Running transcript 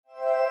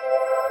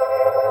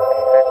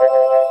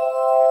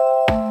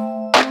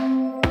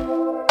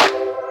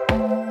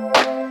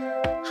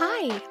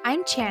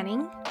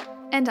Channing.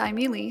 And I'm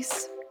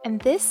Elise.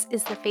 And this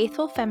is the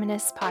Faithful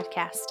Feminist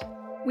Podcast.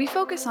 We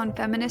focus on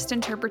feminist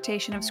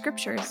interpretation of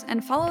scriptures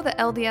and follow the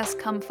LDS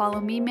Come Follow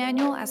Me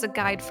manual as a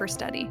guide for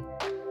study.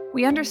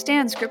 We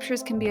understand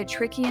scriptures can be a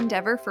tricky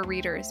endeavor for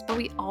readers, but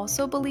we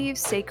also believe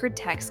sacred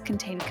texts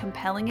contain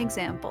compelling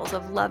examples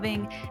of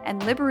loving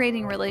and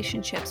liberating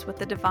relationships with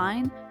the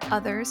divine,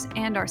 others,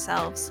 and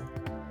ourselves.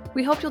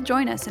 We hope you'll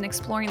join us in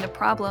exploring the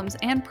problems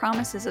and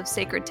promises of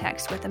sacred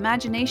text with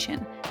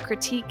imagination,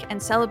 critique,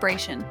 and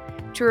celebration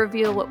to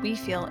reveal what we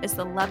feel is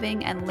the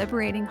loving and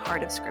liberating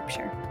heart of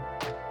Scripture.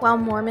 While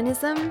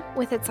Mormonism,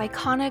 with its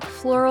iconic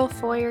floral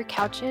foyer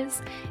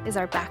couches, is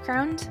our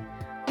background,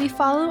 we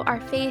follow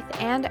our faith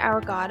and our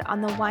God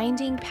on the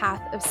winding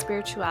path of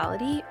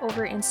spirituality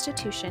over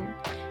institution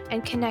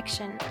and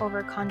connection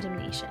over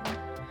condemnation.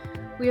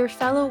 We are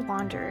fellow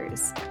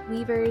wanderers,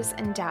 weavers,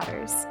 and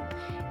doubters.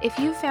 If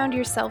you found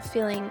yourself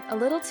feeling a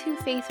little too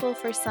faithful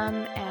for some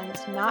and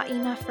not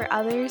enough for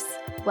others,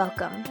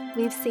 welcome.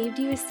 We've saved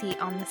you a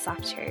seat on the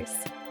soft chairs.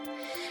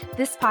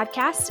 This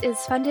podcast is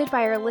funded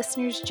by our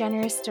listeners'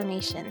 generous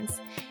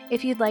donations.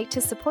 If you'd like to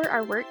support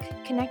our work,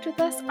 connect with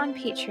us on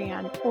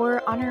Patreon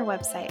or on our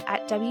website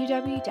at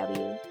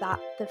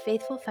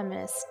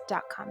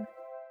www.thefaithfulfeminist.com.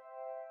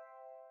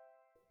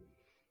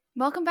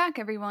 Welcome back,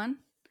 everyone.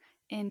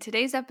 In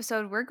today's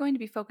episode, we're going to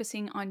be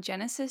focusing on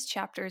Genesis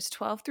chapters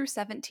 12 through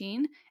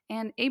 17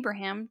 and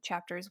Abraham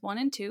chapters 1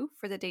 and 2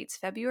 for the dates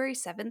February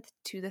 7th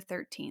to the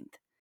 13th.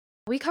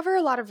 We cover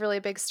a lot of really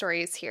big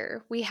stories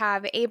here. We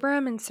have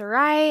Abram and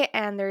Sarai,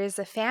 and there is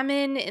a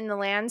famine in the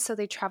land, so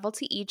they travel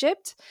to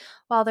Egypt.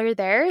 While they're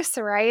there,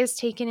 Sarai is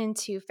taken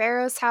into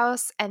Pharaoh's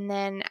house, and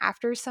then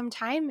after some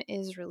time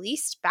is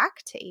released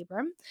back to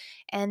Abram,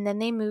 and then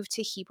they move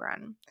to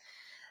Hebron.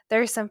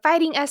 There's some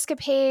fighting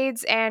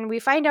escapades, and we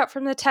find out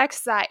from the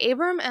text that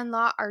Abram and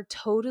Lot are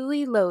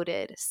totally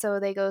loaded. So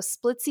they go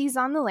splitsies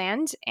on the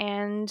land,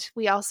 and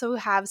we also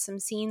have some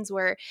scenes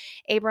where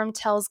Abram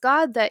tells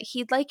God that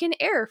he'd like an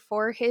heir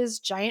for his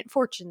giant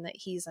fortune that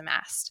he's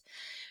amassed.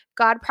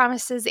 God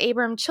promises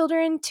Abram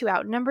children to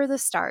outnumber the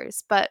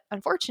stars, but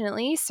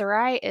unfortunately,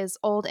 Sarai is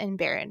old and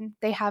barren.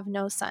 They have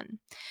no son.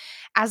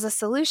 As a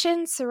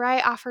solution,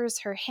 Sarai offers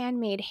her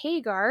handmaid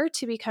Hagar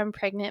to become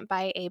pregnant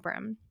by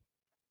Abram.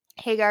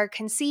 Hagar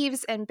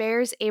conceives and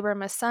bears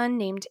Abram a son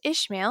named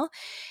Ishmael,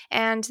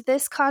 and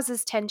this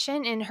causes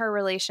tension in her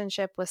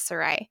relationship with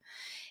Sarai.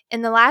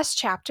 In the last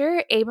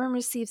chapter, Abram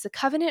receives a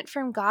covenant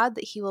from God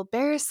that he will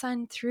bear a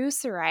son through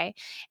Sarai,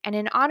 and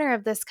in honor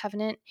of this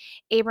covenant,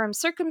 Abram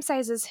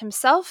circumcises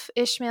himself,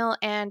 Ishmael,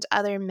 and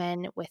other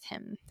men with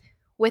him.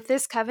 With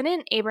this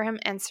covenant, Abraham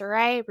and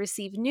Sarai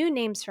receive new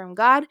names from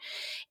God,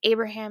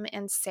 Abraham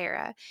and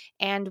Sarah,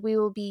 and we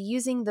will be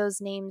using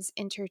those names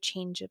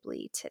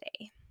interchangeably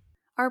today.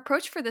 Our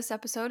approach for this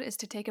episode is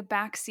to take a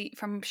back seat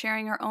from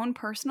sharing our own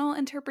personal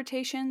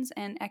interpretations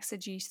and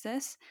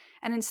exegesis,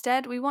 and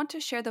instead we want to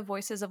share the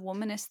voices of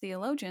womanist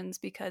theologians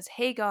because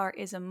Hagar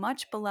is a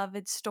much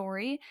beloved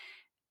story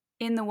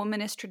in the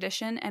womanist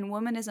tradition, and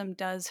womanism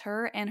does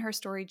her and her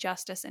story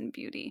justice and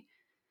beauty.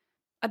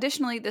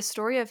 Additionally, the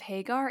story of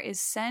Hagar is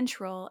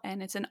central,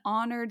 and it's an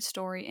honored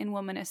story in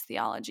womanist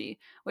theology,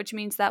 which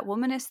means that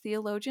womanist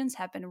theologians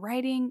have been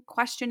writing,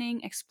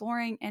 questioning,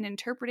 exploring, and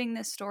interpreting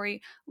this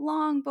story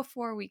long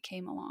before we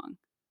came along.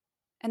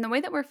 And the way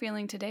that we're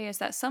feeling today is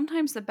that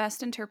sometimes the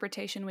best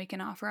interpretation we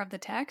can offer of the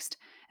text,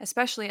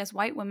 especially as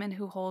white women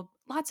who hold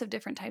lots of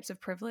different types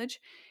of privilege,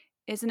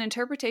 is an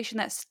interpretation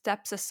that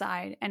steps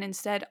aside and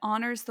instead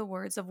honors the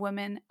words of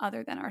women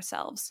other than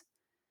ourselves.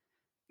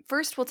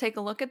 First, we'll take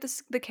a look at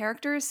the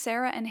characters,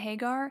 Sarah and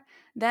Hagar,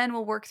 then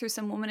we'll work through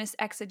some womanist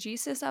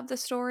exegesis of the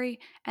story,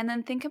 and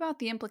then think about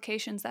the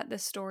implications that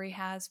this story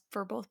has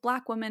for both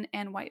Black women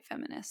and white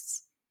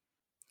feminists.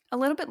 A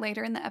little bit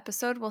later in the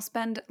episode, we'll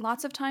spend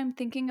lots of time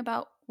thinking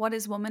about what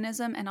is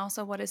womanism and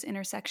also what is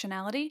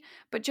intersectionality,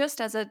 but just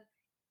as a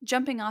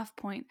jumping off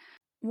point,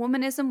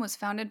 womanism was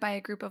founded by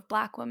a group of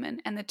Black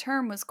women, and the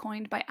term was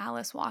coined by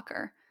Alice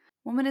Walker.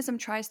 Womanism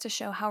tries to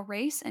show how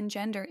race and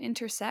gender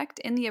intersect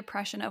in the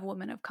oppression of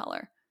women of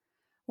color.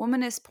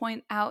 Womanists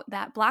point out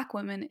that Black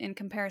women, in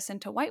comparison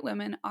to white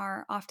women,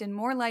 are often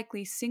more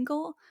likely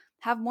single,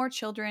 have more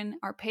children,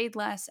 are paid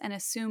less, and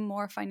assume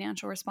more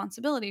financial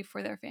responsibility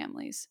for their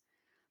families.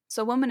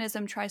 So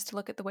womanism tries to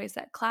look at the ways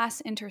that class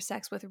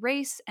intersects with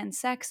race and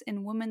sex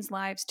in women's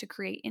lives to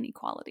create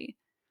inequality.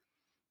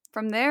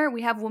 From there,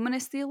 we have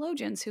womanist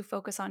theologians who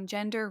focus on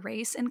gender,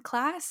 race, and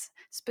class,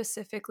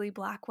 specifically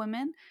Black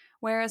women,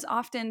 whereas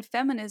often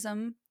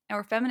feminism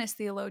or feminist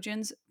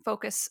theologians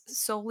focus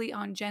solely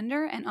on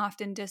gender and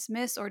often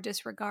dismiss or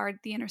disregard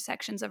the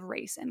intersections of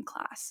race and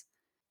class.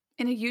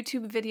 In a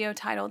YouTube video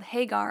titled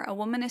Hagar, a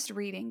Womanist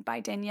Reading by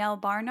Danielle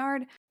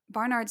Barnard,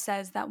 Barnard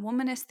says that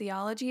womanist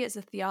theology is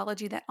a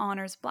theology that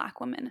honors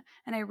Black women,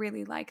 and I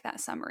really like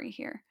that summary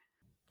here.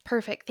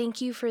 Perfect.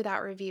 Thank you for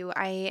that review.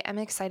 I am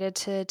excited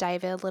to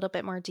dive a little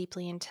bit more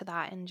deeply into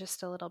that in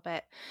just a little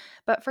bit.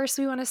 But first,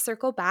 we want to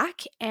circle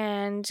back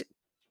and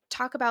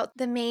talk about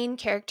the main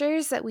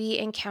characters that we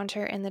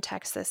encounter in the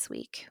text this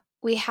week.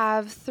 We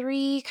have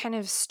three kind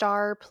of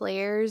star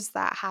players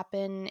that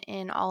happen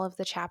in all of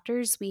the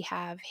chapters. We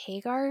have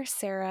Hagar,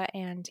 Sarah,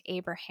 and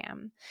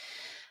Abraham.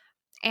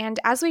 And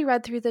as we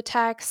read through the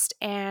text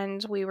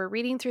and we were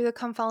reading through the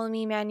Come Follow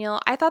Me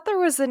manual, I thought there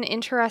was an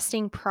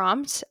interesting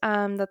prompt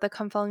that the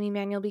Come Follow Me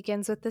manual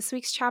begins with this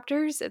week's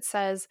chapters. It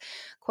says,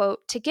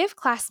 quote, to give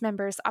class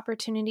members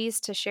opportunities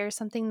to share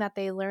something that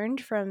they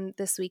learned from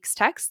this week's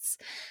texts,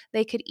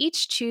 they could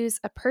each choose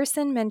a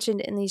person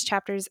mentioned in these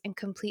chapters and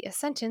complete a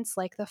sentence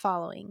like the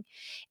following.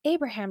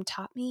 Abraham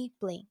taught me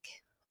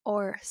blank,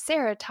 or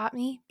Sarah taught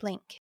me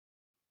blank.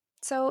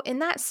 So, in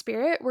that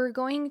spirit, we're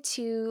going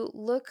to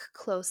look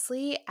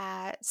closely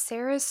at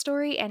Sarah's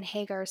story and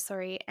Hagar's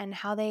story and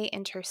how they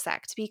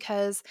intersect.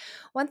 Because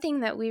one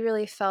thing that we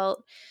really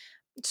felt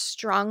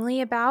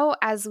strongly about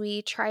as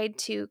we tried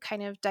to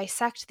kind of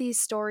dissect these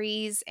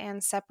stories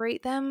and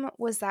separate them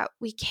was that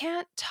we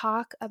can't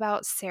talk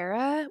about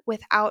Sarah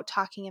without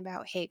talking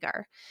about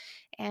Hagar.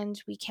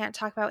 And we can't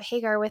talk about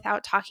Hagar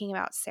without talking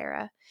about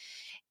Sarah,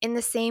 in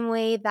the same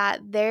way that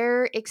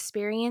their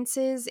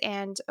experiences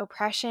and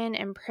oppression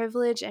and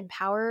privilege and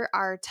power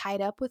are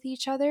tied up with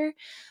each other,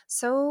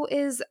 so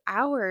is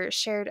our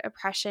shared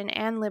oppression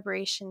and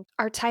liberation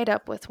are tied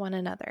up with one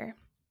another.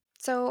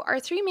 So, our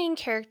three main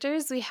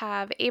characters, we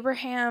have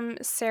Abraham,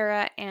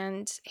 Sarah,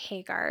 and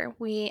Hagar.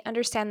 We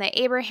understand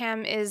that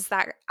Abraham is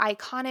that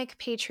iconic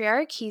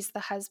patriarch, he's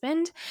the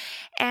husband,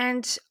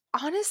 and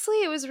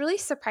honestly, it was really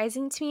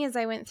surprising to me as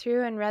I went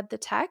through and read the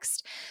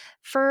text.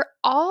 For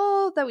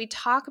all that we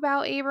talk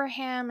about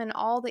Abraham and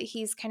all that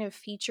he's kind of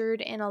featured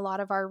in a lot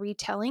of our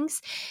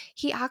retellings,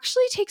 he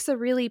actually takes a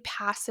really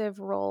passive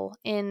role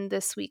in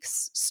this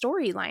week's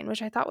storyline,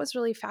 which I thought was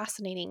really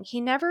fascinating. He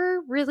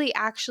never really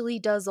actually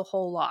does a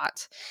whole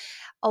lot.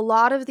 A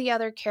lot of the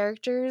other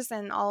characters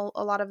and a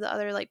lot of the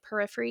other like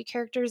periphery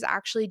characters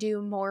actually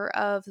do more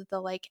of the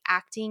like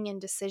acting and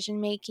decision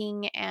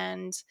making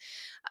and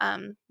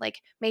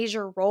like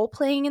major role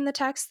playing in the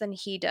text than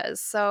he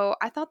does. So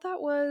I thought that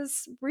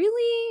was really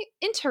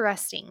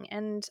interesting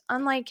and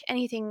unlike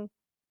anything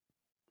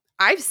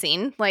I've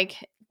seen, like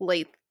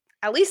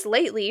at least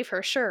lately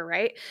for sure,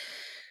 right?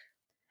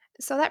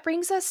 So that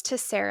brings us to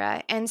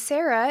Sarah. And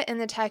Sarah in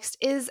the text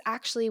is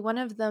actually one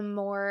of the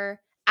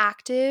more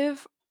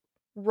active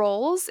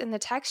roles in the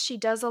text. She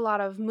does a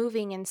lot of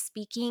moving and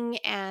speaking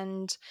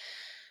and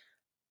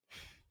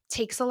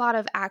takes a lot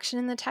of action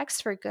in the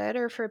text for good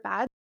or for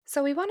bad.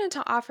 So, we wanted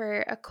to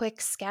offer a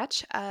quick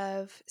sketch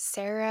of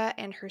Sarah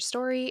and her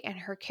story and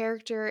her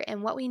character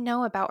and what we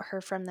know about her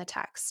from the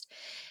text.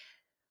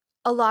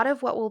 A lot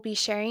of what we'll be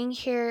sharing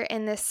here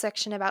in this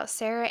section about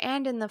Sarah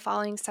and in the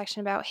following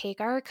section about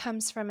Hagar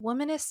comes from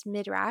womanist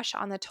midrash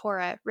on the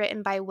Torah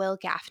written by Will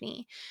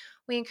Gaffney.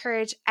 We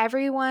encourage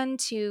everyone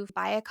to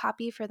buy a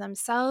copy for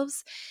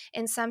themselves.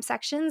 In some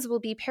sections, we'll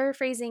be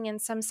paraphrasing, in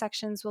some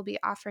sections, we'll be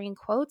offering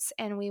quotes,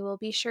 and we will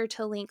be sure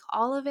to link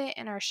all of it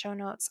in our show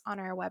notes on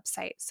our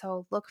website.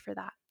 So look for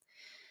that.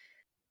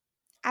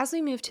 As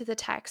we move to the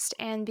text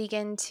and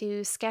begin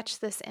to sketch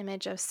this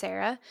image of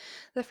Sarah,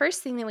 the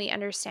first thing that we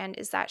understand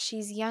is that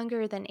she's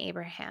younger than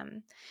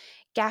Abraham.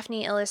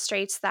 Gaffney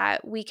illustrates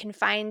that we can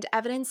find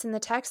evidence in the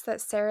text that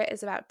Sarah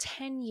is about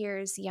 10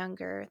 years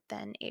younger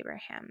than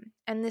Abraham.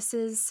 And this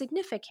is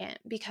significant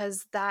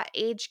because that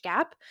age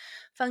gap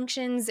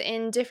functions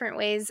in different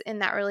ways in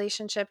that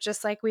relationship,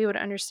 just like we would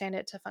understand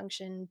it to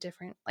function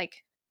different,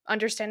 like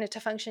understand it to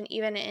function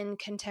even in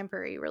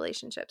contemporary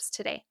relationships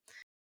today.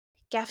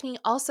 Gaffney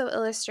also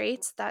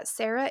illustrates that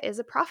Sarah is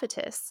a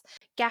prophetess.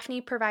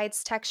 Gaffney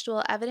provides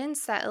textual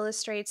evidence that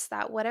illustrates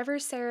that whatever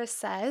Sarah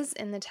says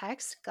in the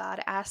text, God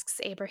asks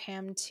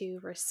Abraham to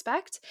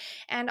respect,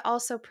 and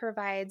also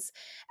provides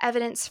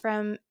evidence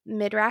from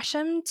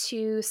Midrashim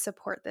to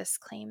support this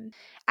claim.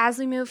 As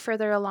we move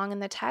further along in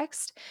the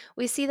text,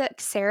 we see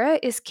that Sarah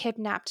is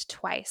kidnapped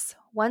twice,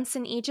 once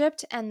in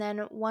Egypt and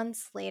then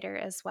once later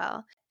as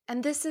well.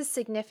 And this is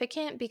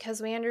significant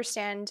because we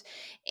understand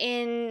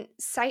in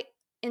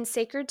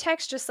sacred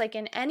text, just like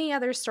in any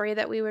other story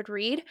that we would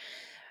read,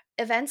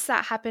 events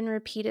that happen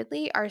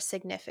repeatedly are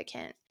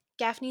significant.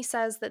 Gaffney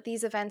says that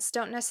these events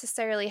don't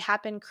necessarily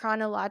happen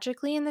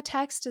chronologically in the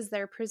text as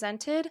they're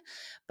presented,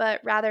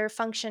 but rather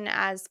function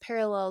as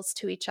parallels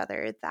to each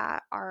other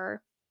that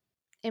are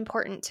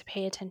important to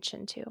pay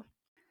attention to.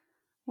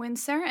 When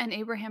Sarah and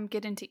Abraham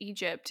get into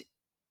Egypt,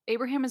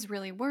 Abraham is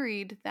really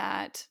worried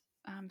that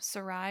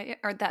Sarai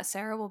or that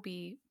Sarah will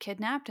be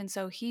kidnapped, and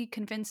so he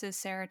convinces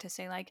Sarah to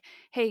say like,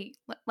 "Hey,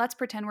 let's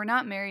pretend we're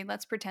not married.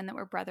 Let's pretend that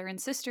we're brother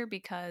and sister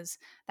because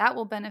that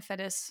will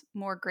benefit us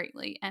more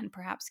greatly and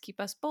perhaps keep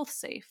us both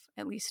safe."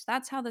 At least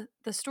that's how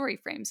the story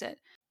frames it.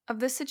 Of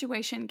this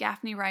situation,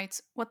 Gaffney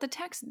writes, "What the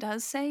text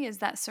does say is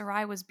that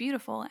Sarai was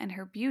beautiful and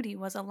her beauty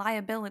was a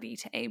liability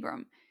to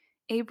Abram.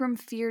 Abram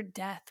feared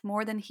death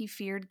more than he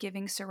feared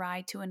giving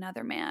Sarai to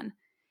another man.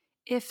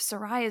 If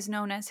Sarai is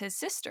known as his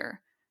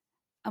sister,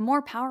 a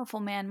more powerful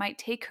man might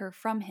take her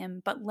from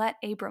him but let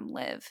Abram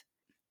live.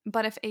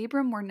 But if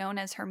Abram were known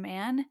as her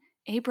man,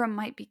 Abram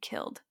might be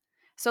killed.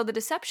 So the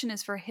deception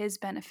is for his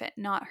benefit,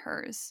 not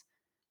hers."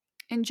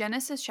 In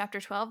Genesis chapter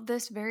 12,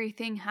 this very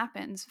thing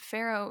happens.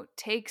 Pharaoh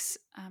takes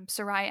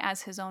Sarai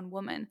as his own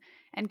woman,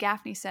 and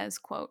Gaffney says,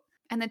 quote,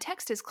 and the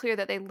text is clear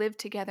that they lived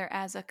together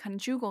as a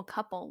conjugal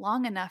couple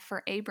long enough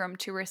for Abram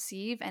to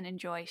receive and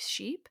enjoy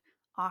sheep,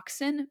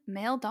 oxen,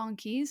 male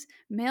donkeys,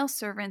 male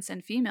servants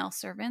and female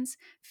servants,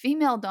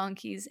 female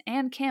donkeys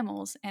and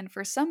camels, and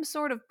for some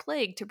sort of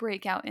plague to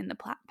break out in the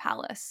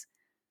palace.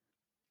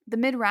 The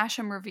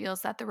Midrashim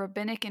reveals that the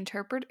rabbinic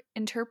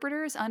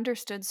interpreters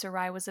understood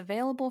Sarai was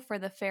available for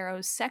the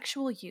pharaoh's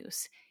sexual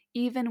use,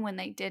 even when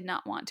they did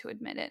not want to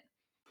admit it.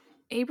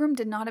 Abram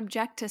did not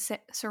object to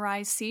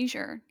Sarai's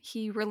seizure.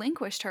 He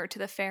relinquished her to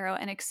the pharaoh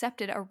and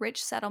accepted a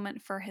rich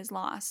settlement for his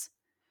loss.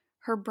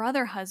 Her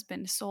brother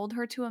husband sold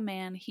her to a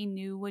man he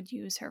knew would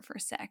use her for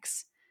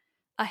sex.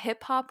 A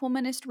hip-hop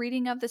womanist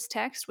reading of this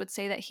text would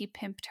say that he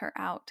pimped her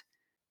out.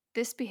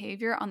 This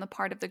behavior on the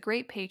part of the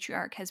great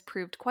patriarch has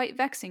proved quite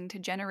vexing to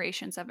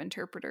generations of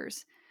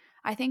interpreters.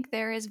 I think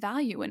there is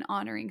value in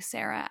honoring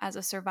Sarah as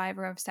a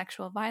survivor of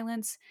sexual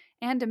violence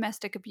and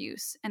domestic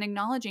abuse and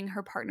acknowledging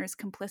her partner's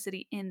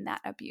complicity in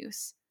that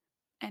abuse.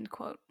 End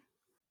quote.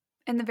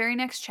 In the very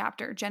next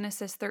chapter,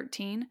 Genesis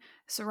 13,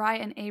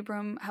 Sarai and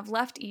Abram have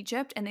left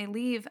Egypt and they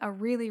leave a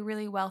really,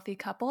 really wealthy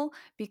couple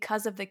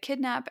because of the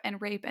kidnap and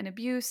rape and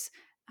abuse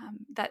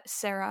that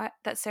Sarah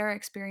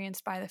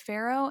experienced by the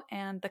Pharaoh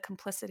and the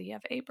complicity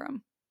of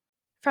Abram.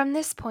 From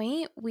this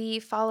point, we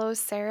follow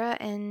Sarah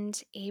and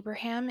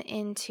Abraham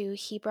into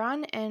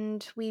Hebron,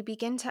 and we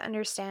begin to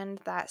understand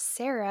that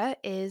Sarah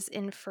is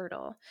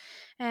infertile.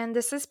 And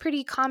this is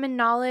pretty common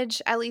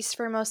knowledge, at least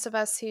for most of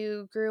us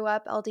who grew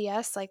up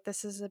LDS, like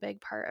this is a big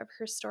part of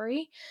her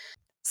story.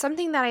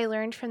 Something that I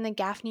learned from the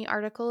Gaffney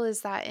article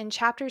is that in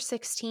chapter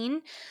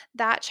 16,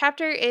 that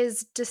chapter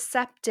is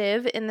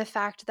deceptive in the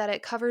fact that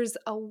it covers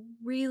a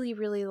really,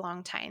 really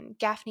long time.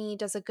 Gaffney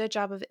does a good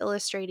job of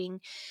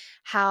illustrating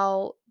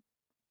how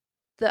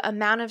the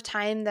amount of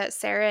time that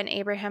Sarah and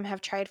Abraham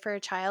have tried for a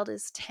child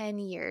is 10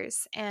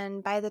 years.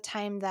 And by the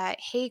time that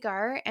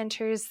Hagar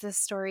enters the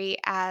story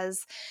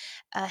as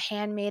a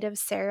handmaid of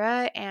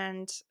Sarah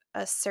and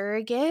a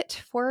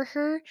surrogate for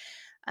her,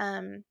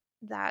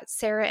 that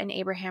Sarah and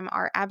Abraham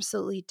are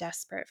absolutely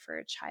desperate for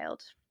a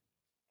child.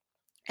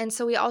 And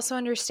so we also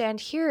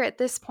understand here at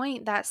this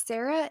point that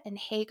Sarah and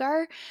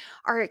Hagar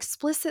are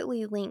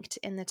explicitly linked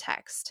in the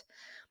text.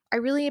 I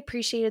really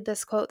appreciated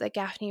this quote that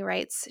Gaffney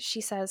writes. She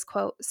says,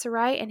 quote,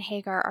 Sarai and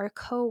Hagar are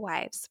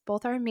co-wives.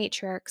 Both are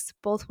matriarchs.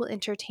 Both will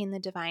entertain the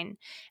divine,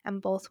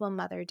 and both will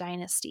mother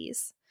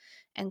dynasties,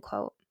 end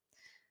quote.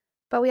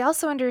 But we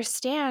also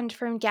understand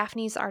from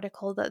Gaffney's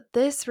article that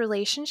this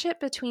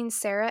relationship between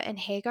Sarah and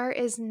Hagar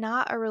is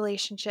not a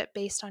relationship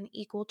based on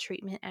equal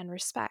treatment and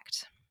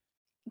respect.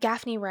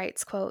 Gaffney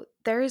writes, quote,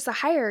 there is a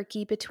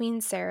hierarchy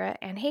between Sarah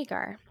and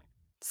Hagar.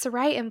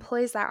 Sarai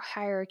employs that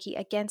hierarchy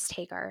against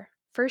Hagar.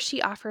 First,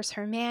 she offers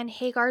her man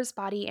Hagar's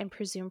body and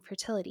presumed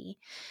fertility.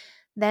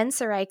 Then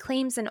Sarai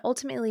claims and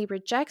ultimately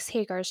rejects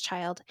Hagar's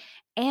child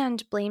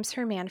and blames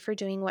her man for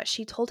doing what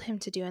she told him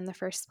to do in the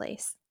first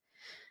place.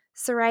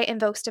 Sarai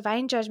invokes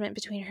divine judgment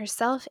between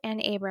herself and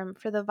Abram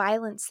for the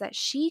violence that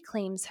she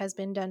claims has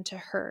been done to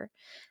her,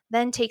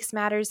 then takes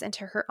matters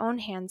into her own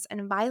hands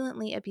and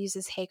violently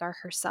abuses Hagar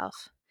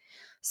herself.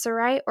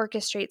 Sarai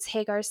orchestrates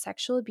Hagar's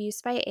sexual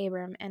abuse by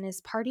Abram and is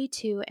party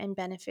to and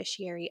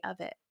beneficiary of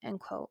it,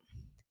 end quote.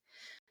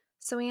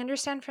 So we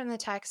understand from the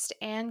text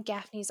and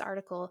Gaffney's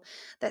article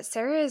that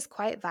Sarah is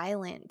quite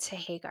violent to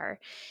Hagar.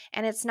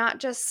 And it's not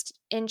just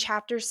in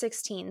chapter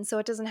 16, so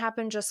it doesn't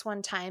happen just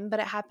one time, but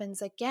it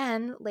happens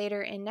again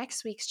later in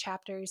next week's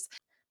chapters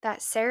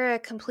that Sarah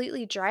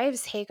completely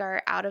drives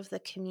Hagar out of the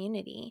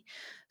community.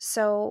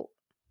 So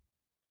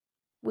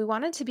we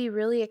wanted to be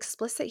really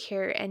explicit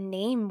here and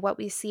name what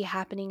we see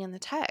happening in the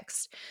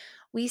text.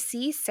 We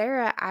see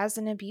Sarah as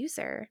an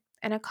abuser,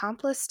 an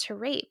accomplice to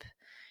rape.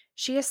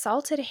 She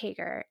assaulted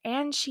Hagar,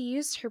 and she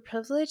used her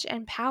privilege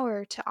and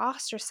power to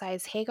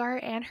ostracize Hagar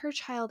and her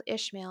child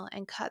Ishmael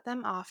and cut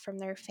them off from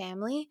their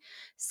family,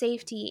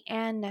 safety,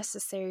 and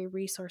necessary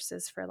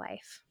resources for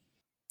life.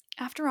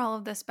 After all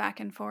of this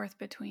back and forth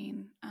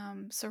between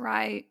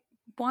Sarai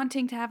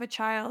wanting to have a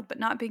child but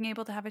not being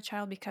able to have a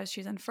child because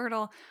she's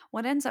infertile,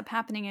 what ends up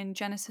happening in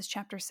Genesis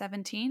chapter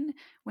 17,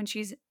 when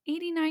she's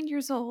 89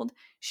 years old,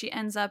 she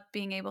ends up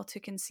being able to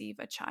conceive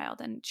a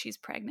child and she's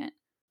pregnant.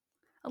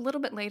 A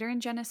little bit later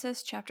in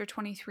Genesis chapter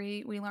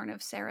 23, we learn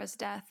of Sarah's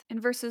death. In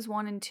verses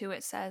 1 and 2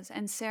 it says,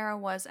 and Sarah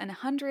was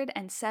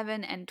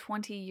 107 and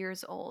 20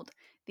 years old.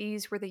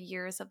 These were the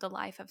years of the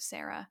life of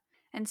Sarah.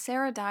 And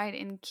Sarah died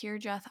in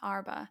Kirjath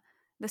Arba,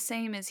 the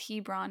same as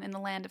Hebron in the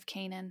land of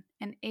Canaan.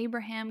 And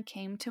Abraham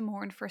came to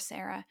mourn for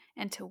Sarah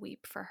and to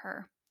weep for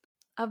her.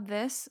 Of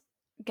this,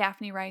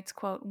 Gaffney writes,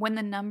 quote, when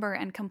the number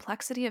and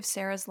complexity of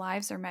Sarah's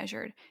lives are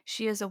measured,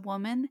 she is a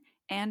woman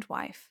and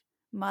wife,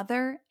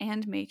 mother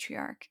and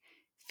matriarch,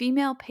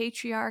 female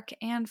patriarch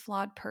and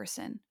flawed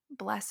person,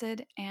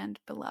 blessed and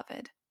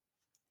beloved,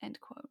 end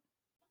quote.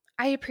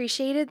 I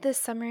appreciated this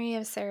summary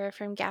of Sarah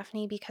from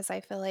Gaffney because I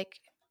feel like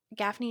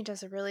Gaffney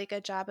does a really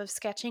good job of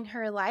sketching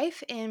her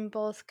life in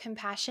both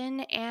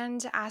compassion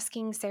and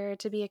asking Sarah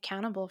to be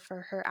accountable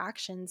for her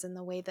actions and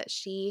the way that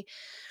she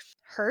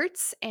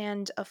hurts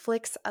and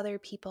afflicts other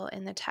people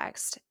in the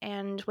text.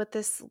 And with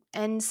this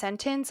end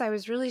sentence, I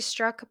was really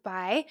struck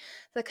by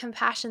the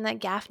compassion that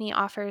Gaffney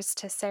offers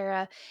to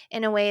Sarah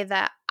in a way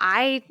that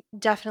I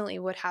definitely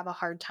would have a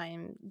hard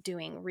time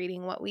doing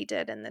reading what we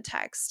did in the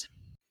text.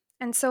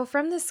 And so,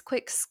 from this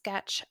quick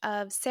sketch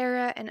of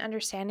Sarah and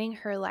understanding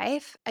her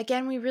life,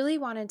 again, we really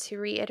wanted to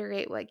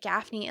reiterate what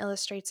Gaffney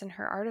illustrates in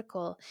her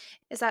article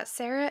is that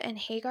Sarah and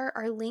Hagar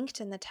are linked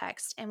in the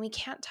text, and we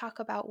can't talk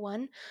about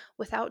one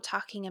without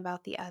talking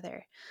about the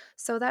other.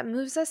 So, that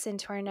moves us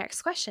into our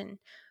next question.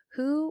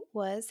 Who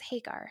was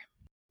Hagar?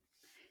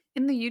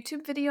 In the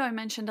YouTube video I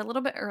mentioned a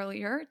little bit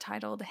earlier,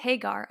 titled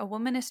Hagar, a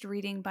Womanist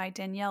Reading by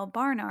Danielle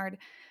Barnard,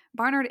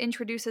 Barnard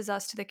introduces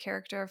us to the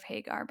character of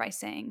Hagar by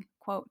saying,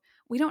 quote,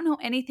 "We don't know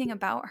anything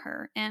about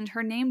her, and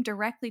her name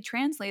directly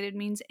translated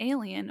means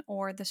alien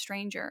or the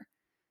stranger."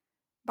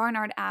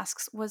 Barnard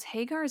asks, was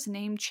Hagar's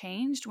name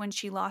changed when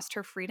she lost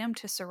her freedom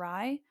to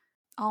Sarai?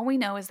 All we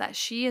know is that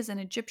she is an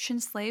Egyptian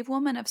slave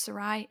woman of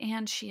Sarai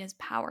and she is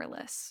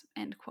powerless,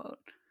 end quote.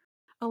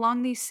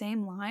 Along these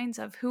same lines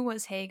of who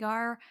was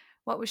Hagar,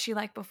 what was she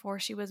like before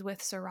she was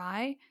with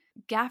Sarai,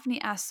 Gaffney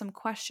asks some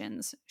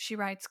questions. She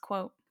writes,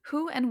 quote,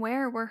 "Who and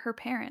where were her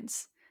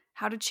parents?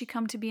 How did she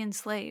come to be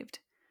enslaved?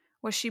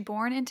 Was she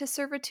born into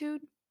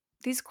servitude?"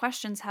 These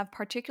questions have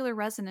particular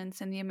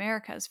resonance in the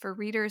Americas for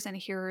readers and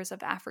hearers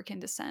of African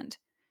descent,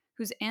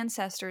 whose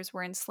ancestors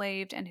were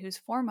enslaved and whose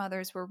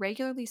foremothers were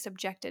regularly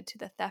subjected to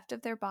the theft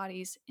of their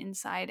bodies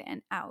inside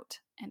and out,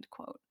 end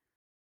quote.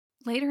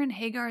 Later in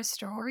Hagar's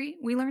story,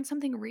 we learn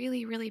something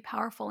really, really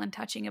powerful and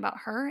touching about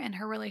her and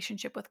her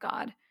relationship with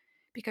God,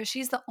 because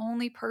she's the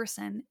only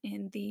person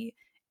in the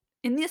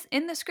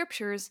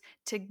scriptures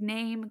to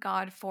name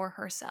God for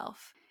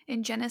herself.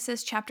 In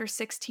Genesis chapter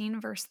 16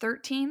 verse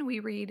 13, we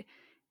read,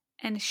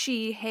 "And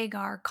she,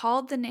 Hagar,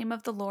 called the name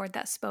of the Lord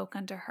that spoke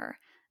unto her,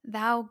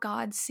 Thou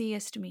God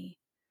seest me.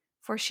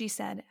 For she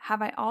said,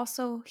 Have I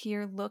also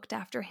here looked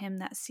after him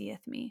that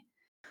seeth me?"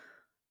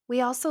 We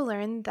also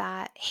learned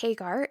that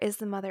Hagar is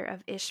the mother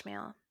of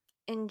Ishmael.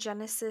 In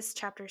Genesis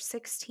chapter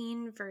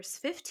 16, verse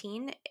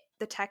 15,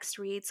 the text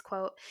reads,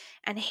 quote,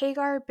 "And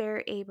Hagar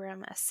bare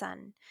Abram a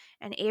son,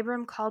 and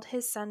Abram called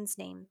his son's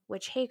name,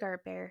 which Hagar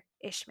bare,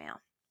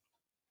 Ishmael."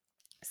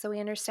 So we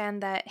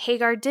understand that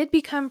Hagar did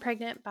become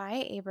pregnant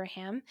by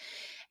Abraham,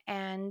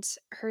 and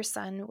her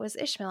son was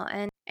Ishmael.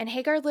 And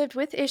Hagar lived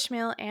with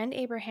Ishmael and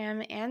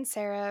Abraham and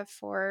Sarah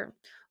for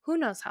who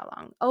knows how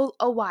long,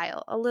 a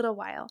while, a little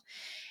while.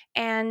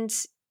 And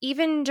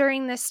even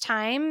during this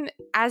time,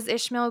 as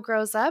Ishmael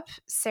grows up,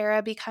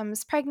 Sarah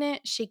becomes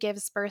pregnant. She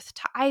gives birth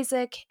to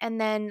Isaac.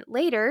 And then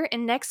later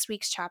in next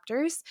week's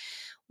chapters,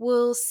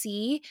 we'll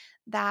see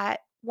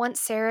that once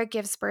Sarah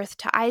gives birth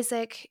to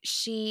Isaac,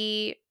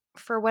 she,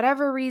 for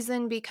whatever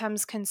reason,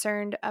 becomes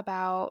concerned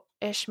about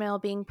Ishmael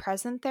being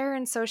present there.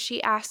 And so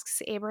she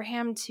asks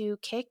Abraham to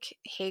kick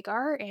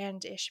Hagar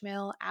and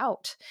Ishmael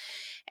out.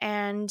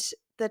 And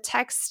the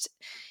text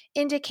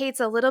indicates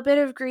a little bit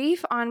of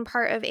grief on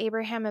part of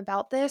Abraham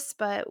about this,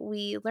 but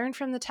we learn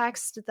from the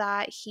text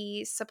that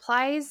he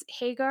supplies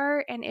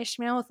Hagar and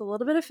Ishmael with a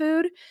little bit of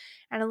food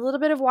and a little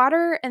bit of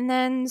water and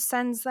then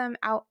sends them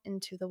out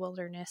into the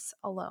wilderness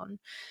alone.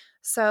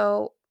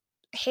 So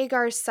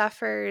Hagar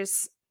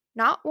suffers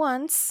not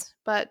once,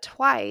 but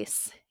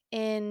twice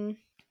in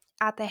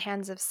at the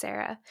hands of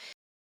Sarah.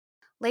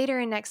 Later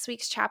in next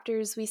week's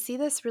chapters, we see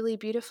this really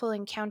beautiful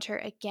encounter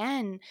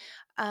again,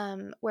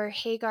 where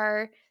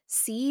Hagar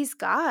sees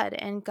God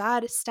and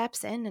God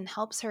steps in and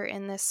helps her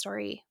in this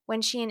story.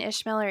 When she and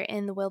Ishmael are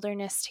in the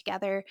wilderness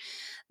together,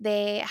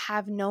 they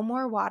have no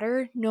more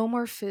water, no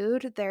more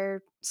food.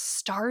 They're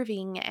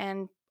starving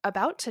and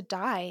about to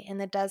die in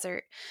the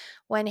desert.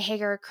 When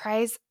Hagar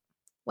cries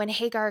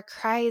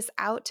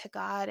out to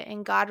God,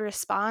 and God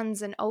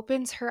responds and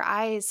opens her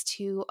eyes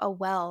to a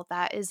well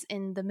that is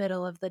in the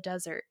middle of the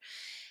desert.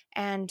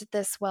 And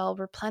this well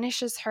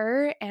replenishes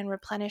her and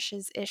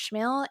replenishes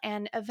Ishmael,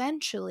 and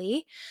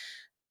eventually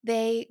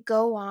they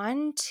go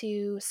on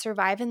to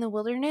survive in the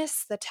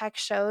wilderness. The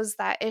text shows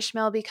that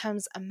Ishmael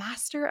becomes a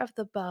master of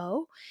the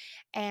bow,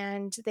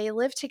 and they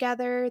live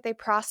together, they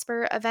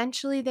prosper.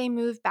 Eventually, they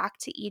move back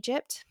to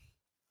Egypt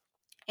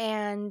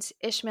and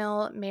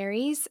Ishmael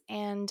marries.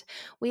 And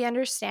we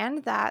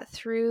understand that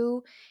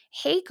through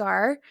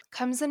Hagar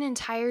comes an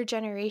entire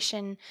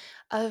generation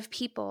of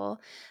people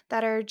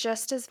that are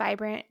just as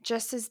vibrant,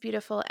 just as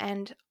beautiful,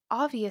 and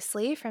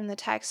obviously, from the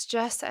text,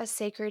 just as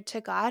sacred to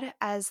God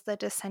as the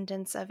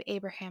descendants of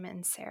Abraham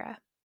and Sarah.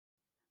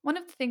 One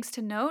of the things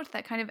to note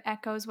that kind of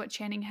echoes what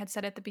Channing had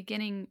said at the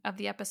beginning of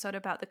the episode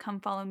about the Come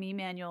Follow Me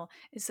manual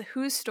is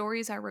whose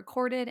stories are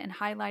recorded and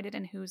highlighted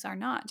and whose are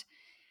not.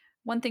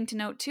 One thing to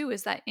note too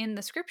is that in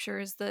the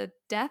scriptures, the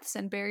deaths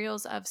and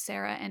burials of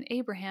Sarah and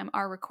Abraham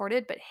are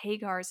recorded, but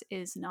Hagar's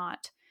is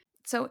not.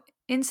 So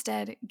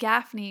instead,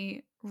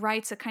 Gaffney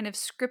writes a kind of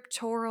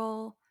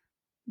scriptural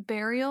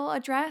burial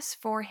address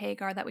for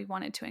Hagar that we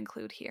wanted to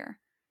include here.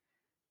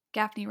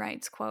 Gaffney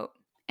writes, quote,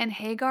 "And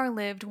Hagar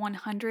lived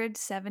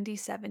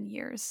 177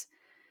 years.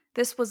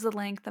 This was the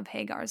length of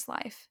Hagar's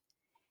life.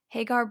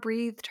 Hagar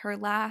breathed her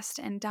last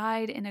and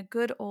died in a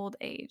good old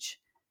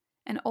age,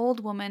 an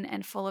old woman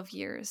and full of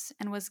years,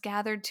 and was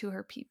gathered to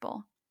her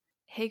people.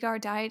 Hagar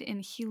died in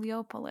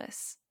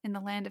Heliopolis, in the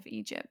land of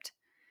Egypt.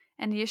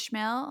 And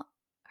Ishmael,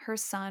 her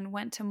son,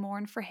 went to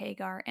mourn for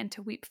Hagar and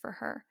to weep for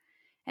her.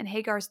 And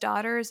Hagar's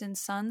daughters and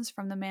sons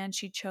from the man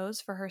she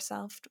chose for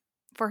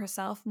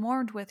herself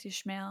mourned with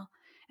Ishmael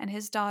and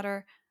his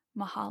daughter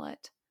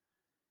Mahalat.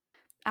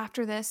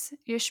 After this,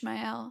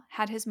 Ishmael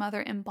had his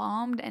mother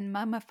embalmed and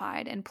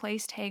mummified and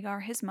placed Hagar,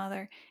 his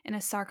mother, in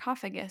a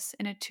sarcophagus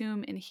in a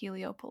tomb in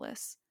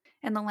Heliopolis,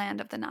 in the land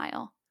of the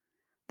Nile.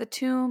 The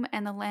tomb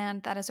and the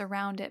land that is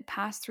around it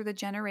passed through the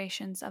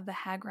generations of the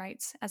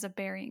Hagrites as a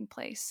burying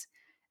place.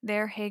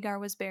 There Hagar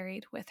was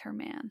buried with her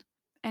man."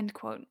 End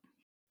quote.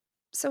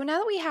 So now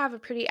that we have a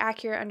pretty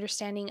accurate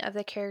understanding of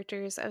the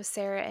characters of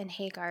Sarah and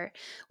Hagar,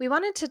 we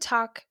wanted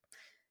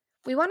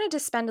to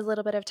spend a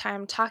little bit of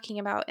time talking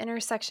about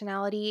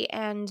intersectionality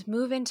and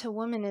move into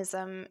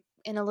womanism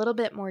in a little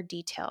bit more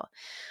detail.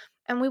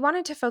 And we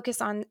wanted to focus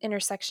on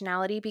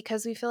intersectionality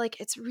because we feel like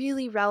it's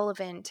really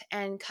relevant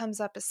and comes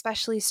up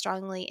especially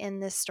strongly in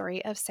this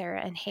story of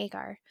Sarah and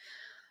Hagar.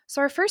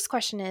 So, our first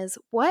question is,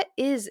 what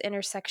is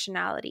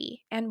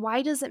intersectionality and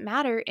why does it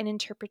matter in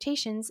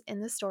interpretations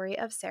in the story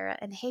of Sarah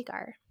and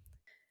Hagar?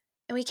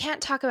 And we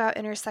can't talk about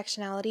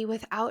intersectionality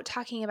without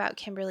talking about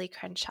Kimberly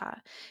Crenshaw.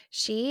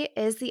 She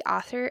is the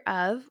author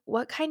of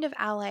What Kind of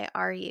Ally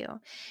Are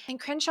You? And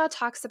Crenshaw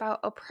talks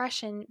about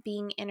oppression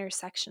being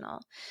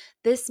intersectional.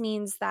 This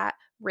means that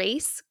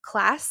race,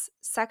 class,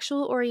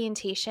 sexual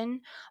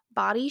orientation,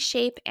 body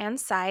shape and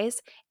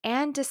size,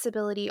 and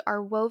disability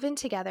are woven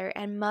together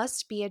and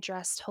must be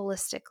addressed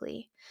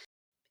holistically.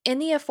 In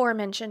the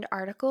aforementioned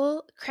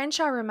article,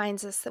 Crenshaw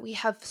reminds us that we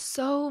have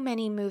so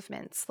many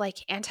movements like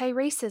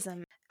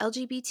anti-racism,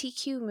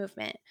 LGBTQ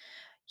movement,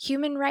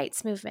 human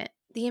rights movement,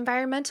 the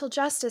environmental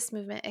justice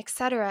movement,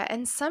 etc.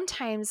 And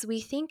sometimes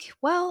we think,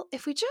 well,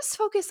 if we just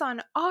focus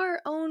on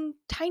our own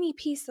tiny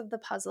piece of the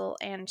puzzle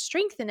and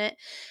strengthen it,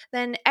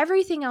 then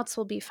everything else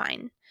will be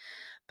fine.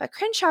 But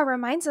Crenshaw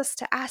reminds us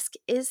to ask,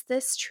 is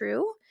this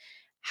true?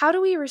 How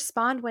do we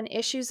respond when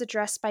issues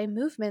addressed by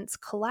movements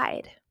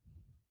collide?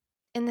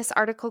 In this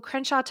article,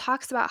 Crenshaw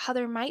talks about how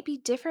there might be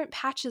different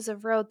patches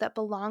of road that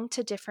belong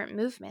to different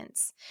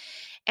movements.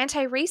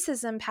 Anti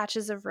racism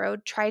patches of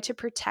road try to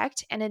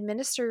protect and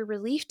administer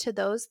relief to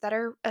those that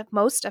are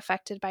most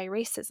affected by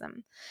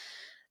racism.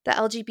 The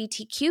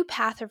LGBTQ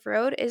path of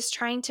road is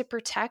trying to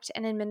protect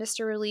and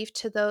administer relief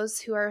to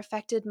those who are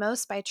affected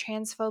most by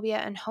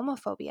transphobia and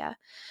homophobia.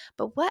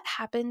 But what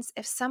happens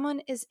if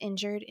someone is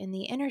injured in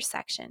the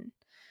intersection?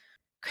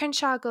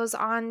 Crenshaw goes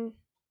on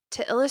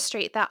to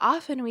illustrate that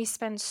often we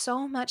spend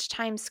so much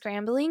time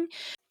scrambling,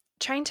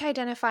 trying to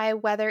identify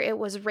whether it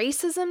was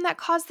racism that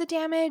caused the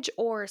damage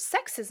or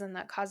sexism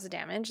that caused the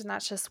damage, and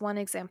that's just one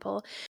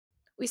example.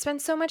 We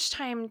spend so much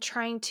time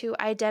trying to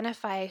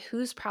identify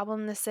whose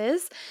problem this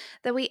is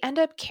that we end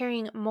up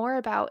caring more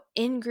about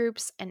in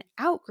groups and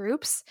out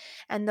groups,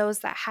 and those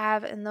that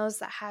have and those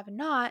that have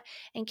not,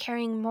 and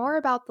caring more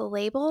about the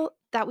label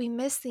that we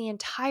miss the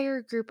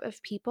entire group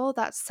of people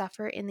that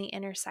suffer in the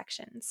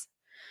intersections.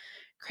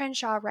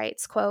 Crenshaw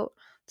writes, quote,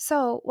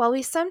 "So, while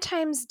we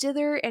sometimes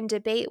dither and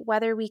debate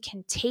whether we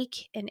can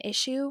take an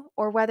issue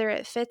or whether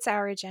it fits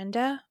our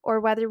agenda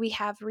or whether we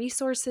have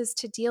resources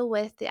to deal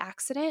with the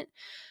accident,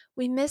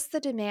 we miss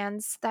the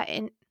demands that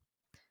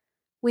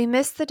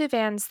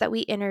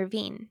we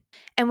intervene.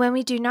 And when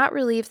we do not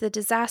relieve the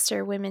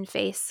disaster women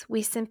face,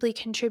 we simply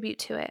contribute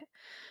to it.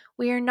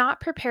 We are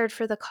not prepared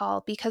for the call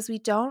because we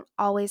don't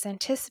always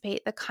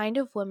anticipate the kind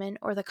of woman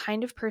or the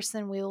kind of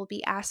person we will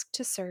be asked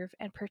to serve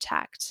and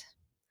protect."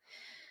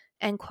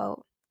 End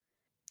quote.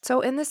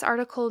 So in this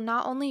article,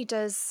 not only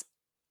does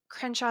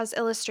Crenshaw's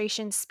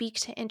illustration speak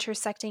to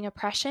intersecting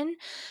oppression,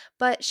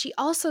 but she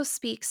also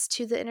speaks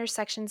to the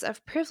intersections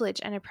of privilege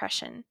and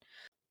oppression.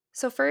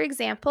 So, for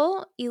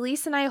example,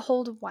 Elise and I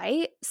hold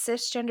white,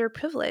 cisgender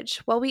privilege,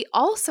 while we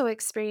also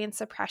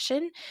experience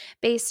oppression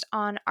based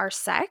on our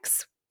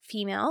sex,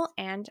 female,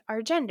 and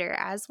our gender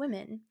as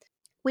women.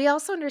 We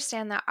also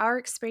understand that our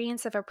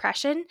experience of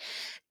oppression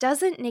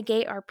doesn't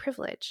negate our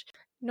privilege,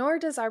 nor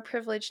does our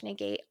privilege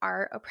negate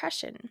our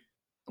oppression.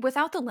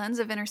 Without the lens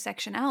of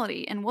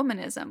intersectionality and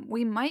womanism,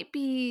 we might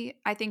be,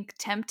 I think,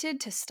 tempted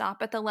to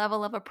stop at the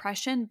level of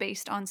oppression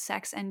based on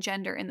sex and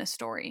gender in the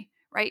story,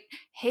 right?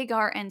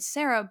 Hagar and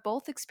Sarah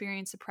both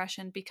experience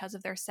oppression because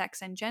of their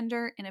sex and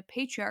gender in a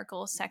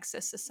patriarchal,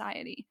 sexist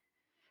society.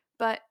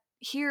 But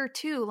here,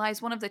 too,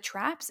 lies one of the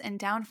traps and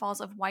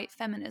downfalls of white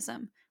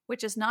feminism,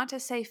 which is not to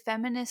say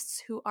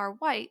feminists who are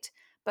white,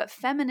 but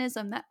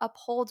feminism that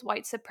upholds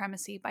white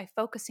supremacy by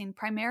focusing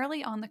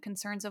primarily on the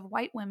concerns of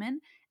white women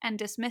and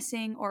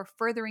dismissing or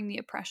furthering the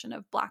oppression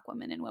of Black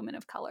women and women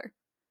of color.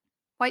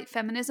 White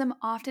feminism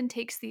often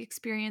takes the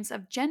experience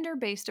of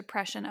gender-based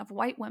oppression of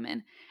white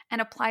women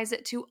and applies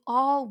it to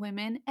all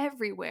women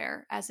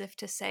everywhere, as if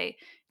to say,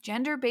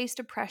 gender-based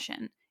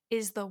oppression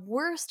is the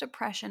worst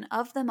oppression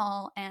of them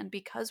all, and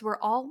because we're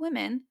all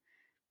women,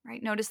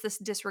 right? Notice this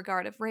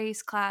disregard of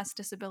race, class,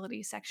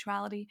 disability,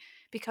 sexuality.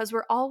 Because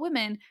we're all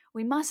women,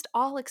 we must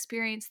all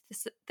experience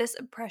this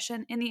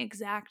oppression in the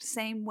exact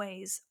same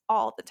ways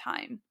all the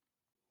time.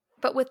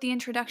 But with the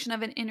introduction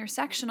of an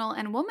intersectional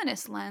and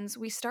womanist lens,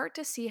 we start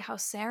to see how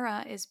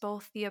Sarah is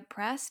both the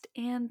oppressed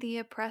and the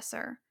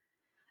oppressor.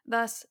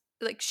 Thus,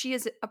 she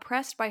is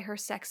oppressed by her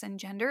sex and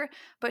gender,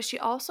 but she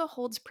also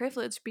holds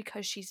privilege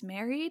because she's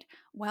married,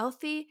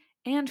 wealthy,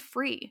 and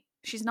free.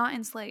 She's not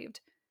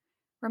enslaved.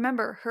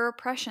 Remember, her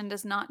oppression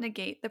does not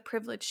negate the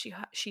privilege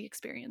she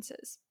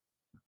experiences.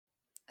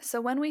 So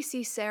when we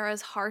see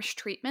Sarah's harsh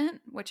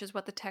treatment, which is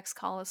what the text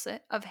calls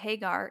it, of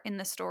Hagar in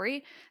the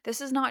story, this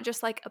is not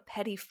just like a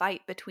petty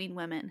fight between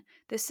women.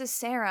 This is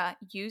Sarah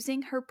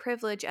using her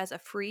privilege as a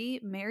free,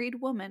 married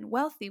woman,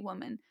 wealthy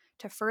woman,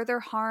 to further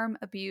harm,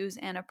 abuse,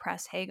 and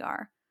oppress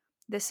Hagar.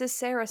 This is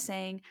Sarah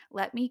saying,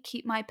 "Let me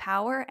keep my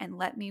power and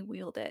let me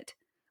wield it.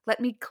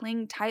 Let me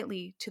cling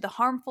tightly to the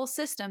harmful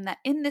system that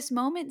in this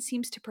moment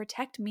seems to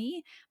protect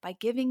me by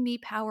giving me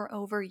power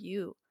over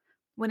you."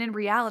 When in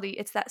reality,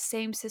 it's that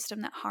same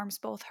system that harms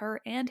both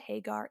her and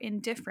Hagar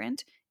in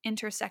different,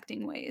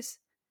 intersecting ways.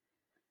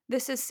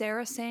 This is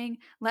Sarah saying,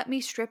 "Let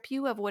me strip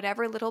you of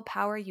whatever little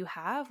power you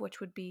have," which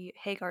would be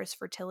Hagar's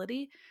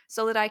fertility,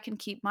 "so that I can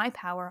keep my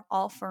power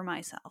all for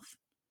myself."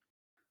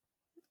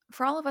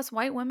 For all of us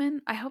white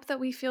women, I hope that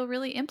we feel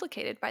really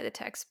implicated by the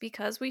text,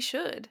 because we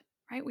should,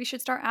 right? We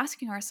should start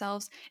asking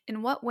ourselves,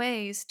 in what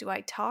ways do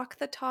I talk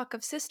the talk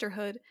of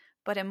sisterhood,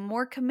 but am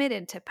more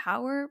committed to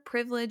power,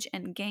 privilege,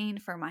 and gain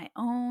for my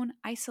own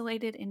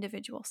isolated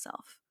individual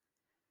self?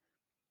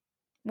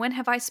 When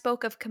have I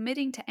spoke of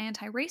committing to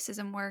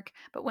anti-racism work,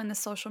 but when the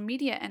social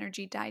media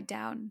energy died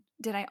down,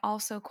 did I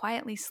also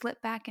quietly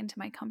slip back into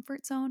my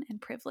comfort zone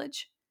and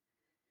privilege?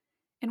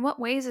 In what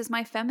ways is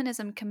my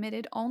feminism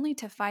committed only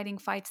to fighting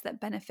fights that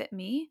benefit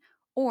me,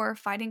 or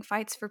fighting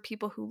fights for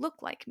people who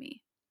look like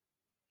me?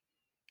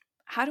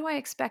 How do I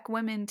expect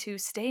women to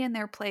stay in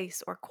their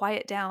place or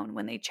quiet down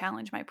when they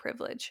challenge my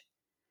privilege?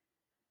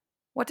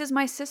 What does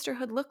my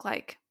sisterhood look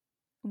like?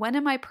 When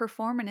am I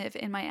performative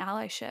in my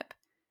allyship?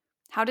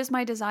 How does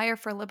my desire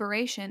for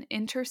liberation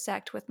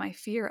intersect with my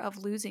fear of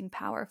losing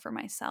power for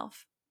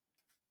myself?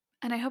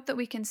 And I hope that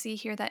we can see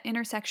here that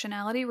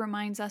intersectionality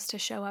reminds us to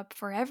show up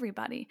for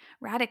everybody,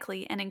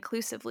 radically and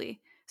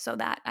inclusively, so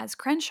that, as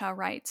Crenshaw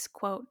writes,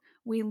 quote,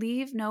 "we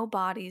leave no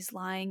bodies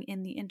lying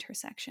in the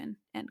intersection,"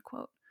 end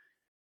quote.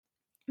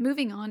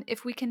 Moving on,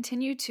 if we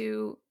continue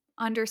to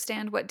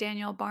understand what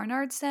Danielle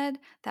Barnard said,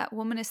 that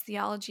womanist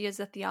theology is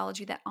a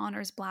theology that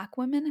honors Black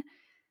women,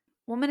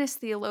 womanist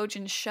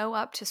theologians show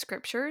up to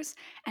scriptures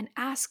and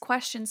ask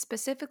questions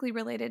specifically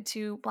related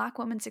to Black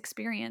women's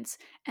experience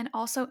and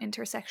also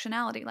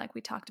intersectionality, like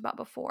we talked about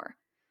before.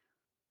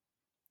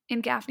 In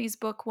Gaffney's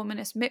book,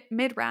 Womanist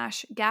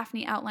Midrash,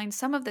 Gaffney outlines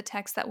some of the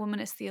texts that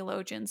womanist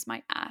theologians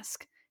might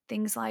ask.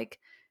 Things like,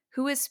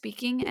 who is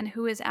speaking and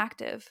who is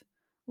active?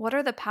 What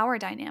are the power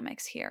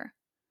dynamics here?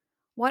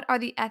 What are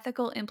the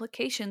ethical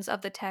implications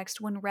of the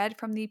text when read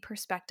from the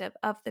perspective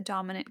of the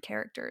dominant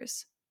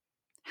characters?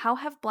 How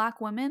have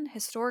Black women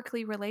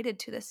historically related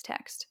to this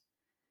text?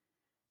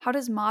 How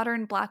does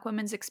modern Black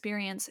women's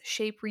experience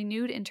shape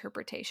renewed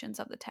interpretations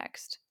of the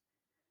text?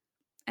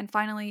 And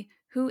finally,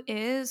 who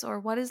is or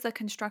what is the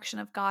construction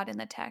of God in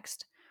the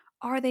text?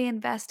 Are they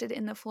invested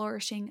in the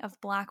flourishing of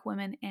Black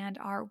women and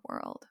our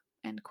world?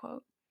 End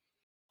quote.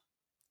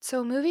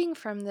 So, moving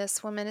from this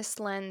womanist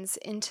lens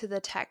into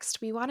the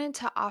text, we wanted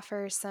to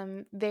offer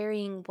some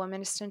varying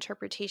womanist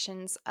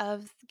interpretations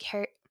of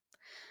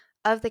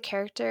the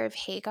character of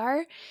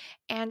Hagar,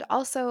 and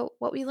also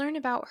what we learn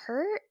about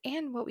her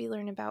and what we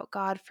learn about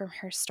God from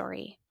her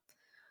story.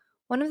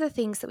 One of the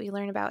things that we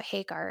learn about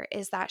Hagar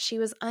is that she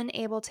was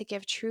unable to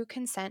give true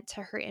consent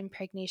to her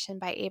impregnation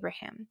by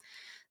Abraham.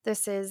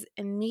 This is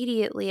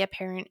immediately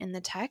apparent in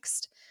the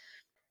text,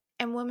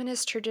 and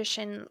womanist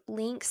tradition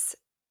links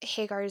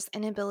Hagar's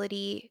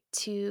inability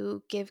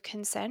to give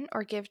consent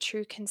or give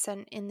true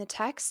consent in the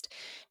text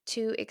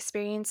to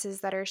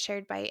experiences that are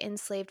shared by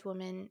enslaved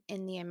women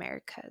in the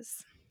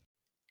Americas.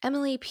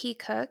 Emily P.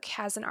 Cook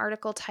has an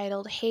article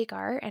titled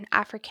Hagar, an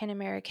African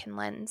American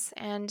Lens,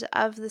 and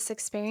of this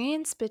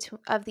experience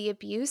of the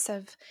abuse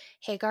of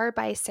Hagar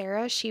by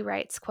Sarah, she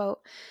writes,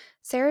 quote,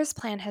 "Sarah's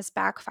plan has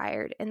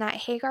backfired in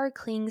that Hagar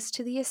clings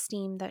to the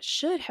esteem that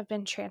should have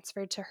been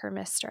transferred to her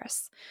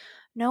mistress.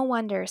 No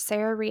wonder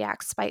Sarah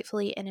reacts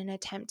spitefully in an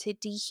attempt to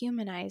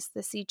dehumanize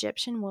this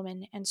Egyptian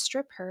woman and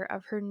strip her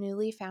of her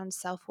newly found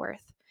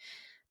self-worth.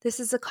 This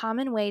is a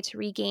common way to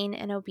regain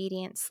an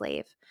obedient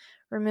slave,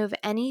 remove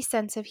any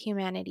sense of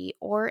humanity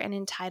or an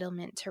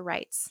entitlement to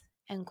rights."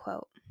 End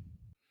quote.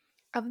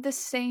 Of the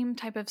same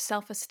type of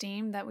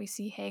self-esteem that we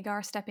see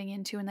Hagar stepping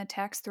into in the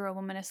text through a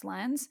womanist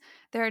lens,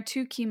 there are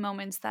two key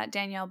moments that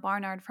Danielle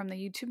Barnard from the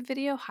YouTube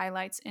video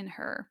highlights in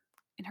her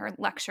in her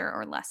lecture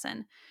or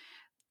lesson.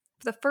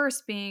 The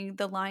first being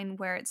the line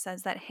where it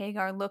says that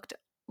Hagar looked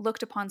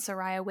upon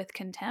Sarai with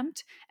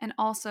contempt, and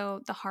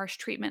also the harsh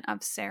treatment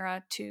of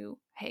Sarah to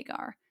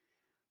Hagar.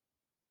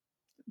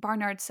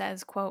 Barnard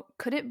says, quote,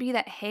 "Could it be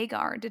that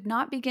Hagar did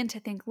not begin to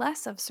think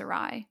less of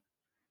Sarai,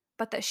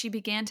 but that she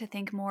began to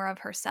think more of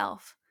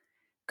herself?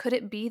 Could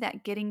it be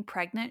that getting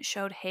pregnant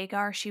showed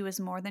Hagar she was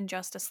more than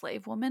just a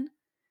slave woman?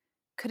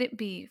 Could it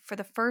be, for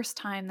the first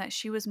time, that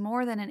she was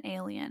more than an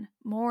alien,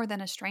 more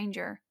than a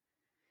stranger?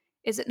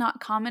 Is it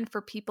not common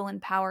for people in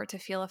power to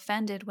feel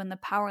offended when the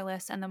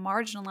powerless and the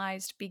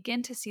marginalized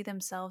begin to see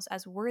themselves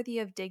as worthy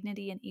of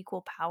dignity and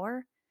equal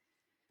power?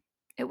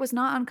 It was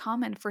not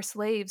uncommon for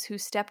slaves who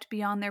stepped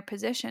beyond their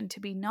position to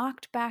be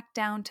knocked back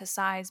down to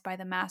size by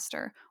the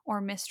master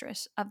or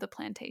mistress of the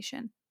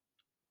plantation."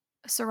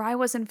 Sarai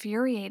was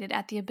infuriated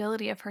at the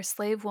ability of her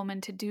slave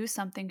woman to do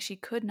something she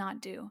could not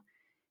do.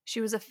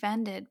 She was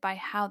offended by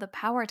how the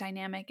power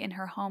dynamic in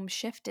her home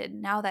shifted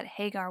now that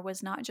Hagar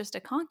was not just a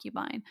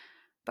concubine,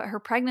 but her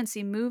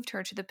pregnancy moved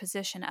her to the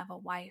position of a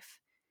wife.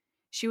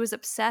 She was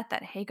upset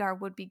that Hagar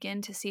would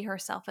begin to see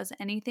herself as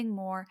anything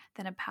more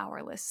than a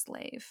powerless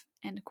slave.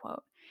 End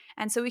quote.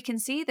 And so we can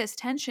see this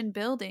tension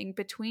building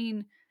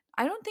between,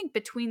 I don't think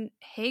between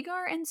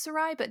Hagar and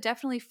Sarai, but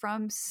definitely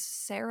from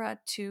Sarah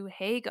to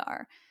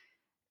Hagar.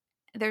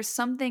 There's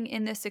something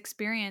in this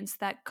experience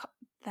that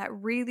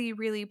really,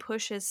 really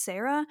pushes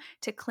Sarah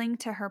to cling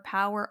to her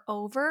power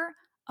over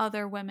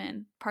other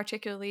women,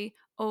 particularly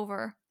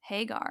over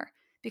Hagar,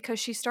 because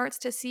she starts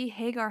to see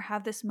Hagar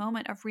have this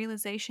moment of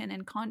realization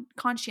and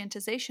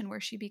conscientization where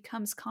she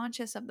becomes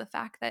conscious of the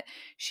fact that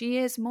she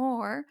is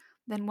more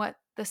than what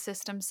the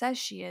system says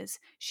she is.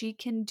 She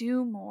can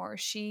do more.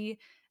 She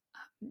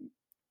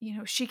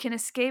can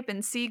escape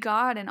and see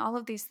God and all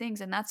of these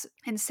things.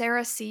 And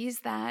Sarah sees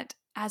that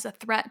as a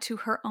threat to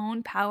her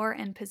own power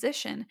and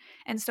position.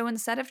 And so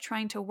instead of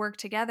trying to work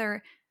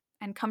together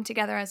and come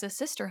together as a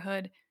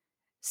sisterhood,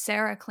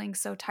 Sarah clings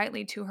so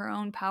tightly to her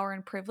own power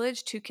and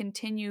privilege to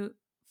continue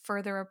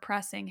further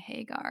oppressing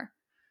Hagar.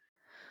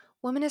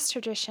 Womanist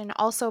tradition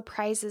also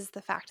prizes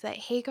the fact that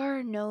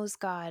Hagar knows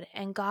God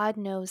and God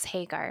knows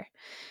Hagar.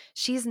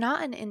 She's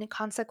not an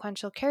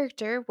inconsequential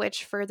character,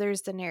 which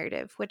furthers the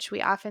narrative, which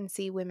we often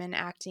see women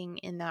acting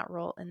in that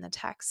role in the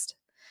text.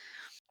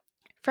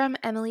 From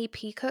Emily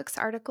P. Cook's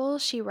article,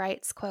 she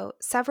writes,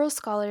 quote, "Several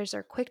scholars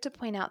are quick to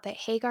point out that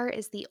Hagar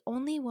is the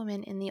only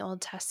woman in the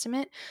Old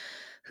Testament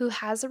who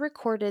has a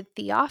recorded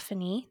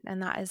theophany,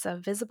 and that is a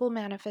visible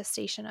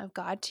manifestation of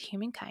God to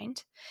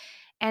humankind,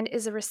 and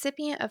is a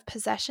recipient of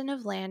possession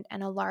of land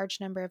and a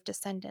large number of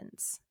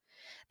descendants.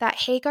 That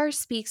Hagar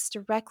speaks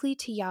directly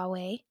to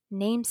Yahweh,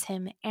 names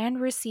him,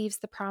 and receives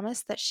the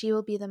promise that she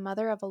will be the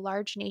mother of a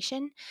large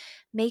nation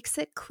makes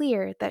it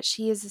clear that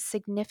she is a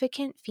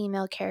significant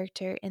female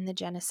character in the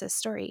Genesis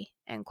story."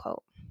 End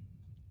quote.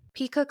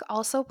 Peacock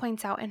also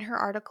points out in her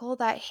article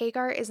that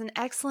Hagar is an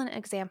excellent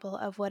example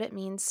of what it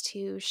means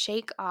to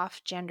shake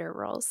off gender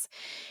roles.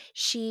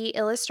 She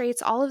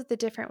illustrates all of the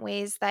different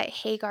ways that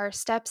Hagar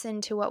steps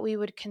into what we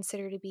would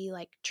consider to be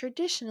like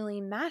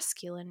traditionally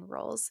masculine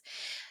roles.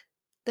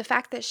 The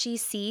fact that she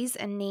sees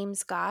and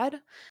names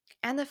God,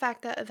 and the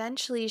fact that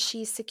eventually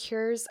she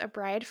secures a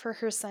bride for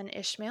her son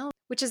Ishmael,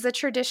 which is a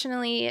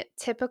traditionally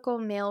typical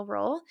male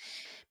role.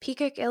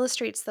 Peacock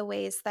illustrates the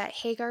ways that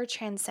Hagar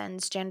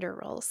transcends gender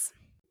roles.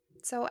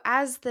 So,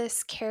 as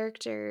this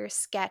character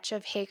sketch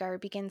of Hagar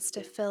begins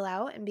to fill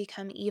out and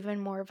become even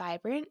more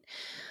vibrant,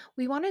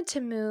 we wanted to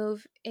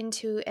move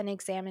into an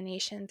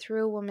examination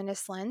through a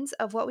womanist lens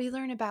of what we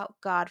learn about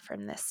God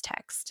from this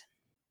text.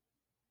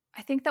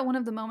 I think that one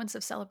of the moments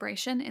of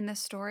celebration in this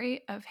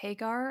story of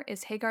Hagar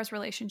is Hagar's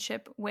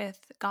relationship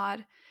with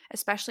God,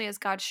 especially as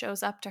God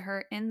shows up to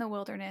her in the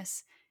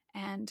wilderness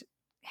and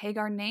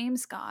Hagar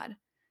names God.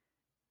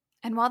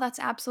 And while that's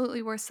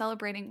absolutely worth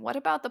celebrating, what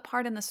about the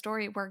part in the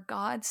story where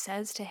God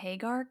says to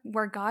Hagar,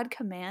 where God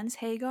commands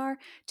Hagar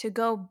to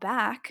go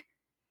back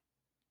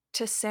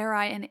to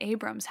Sarai and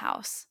Abram's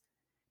house,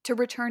 to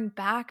return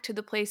back to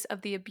the place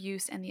of the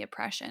abuse and the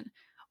oppression?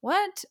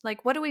 What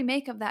do we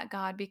make of that,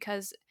 God?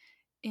 Because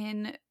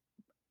in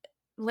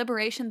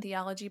liberation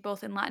theology,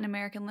 both in Latin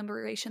American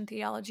liberation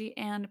theology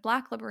and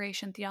Black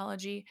liberation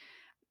theology,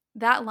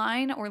 that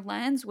line or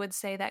lens would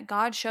say that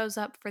God shows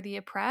up for the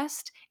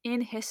oppressed in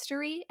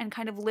history and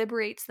kind of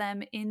liberates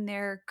them in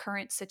their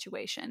current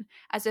situation.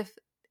 As if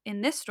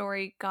in this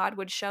story, God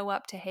would show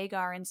up to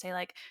Hagar and say,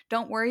 like,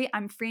 don't worry,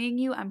 I'm freeing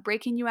you, I'm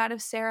breaking you out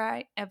of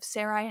Sarai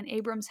and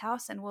Abram's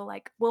house, and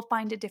we'll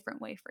find a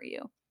different way for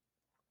you.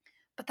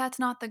 But that's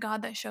not the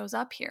God that shows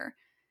up here.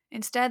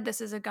 Instead, this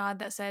is a God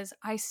that says,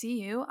 I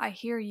see you, I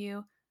hear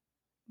you,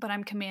 but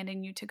I'm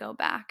commanding you to go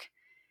back.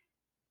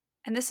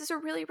 And this is a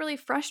really, really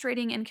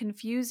frustrating and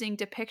confusing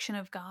depiction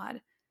of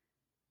God.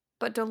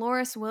 But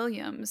Dolores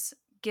Williams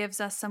gives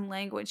us some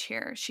language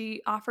here.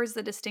 She offers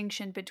the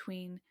distinction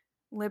between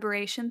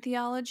liberation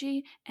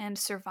theology and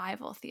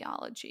survival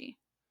theology.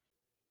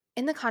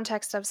 In the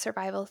context of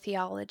survival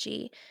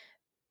theology,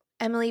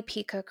 Emily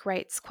Peacock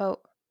writes,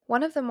 quote,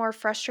 One of the more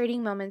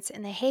frustrating moments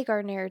in the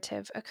Hagar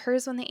narrative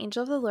occurs when the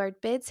angel of the Lord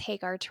bids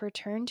Hagar to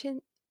return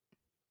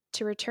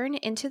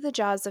into the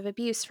jaws of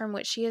abuse from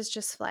which she has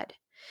just fled.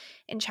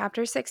 In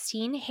chapter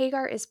 16,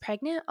 Hagar is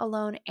pregnant,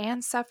 alone,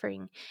 and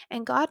suffering,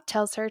 and God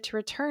tells her to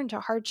return to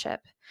hardship.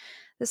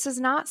 This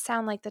does not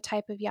sound like the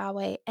type of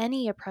Yahweh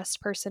any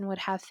oppressed person would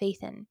have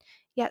faith in.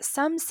 Yet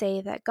some say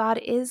that God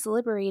is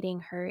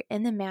liberating her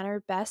in the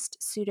manner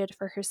best suited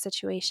for her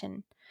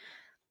situation.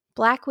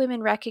 Black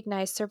women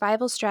recognize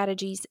survival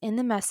strategies in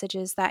the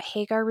messages that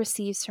Hagar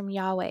receives from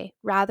Yahweh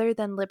rather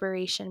than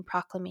liberation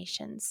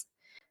proclamations.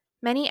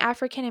 Many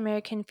African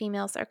American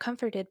females are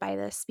comforted by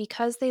this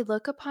because they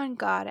look upon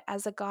God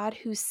as a God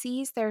who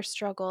sees their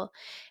struggle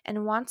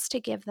and wants to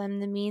give them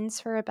the means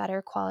for a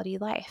better quality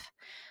life.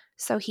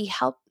 So he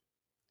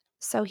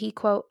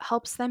quote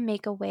helps them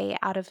make a way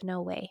out of no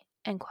way,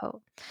 end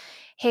quote.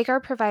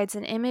 Hagar provides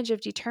an image of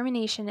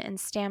determination and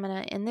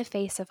stamina in the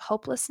face of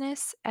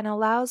hopelessness and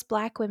allows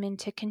Black women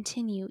to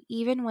continue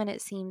even when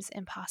it seems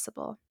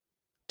impossible.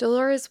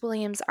 Dolores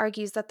Williams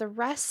argues that the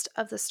rest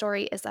of the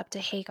story is up to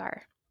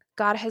Hagar.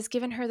 God has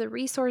given her the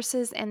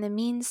resources and the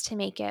means to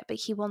make it, but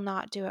he will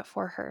not do it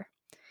for her.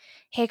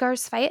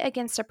 Hagar's fight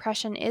against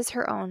oppression is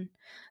her own,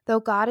 though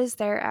God is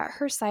there at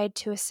her side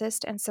to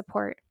assist and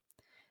support.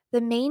 The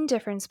main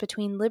difference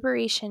between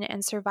liberation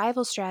and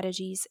survival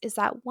strategies is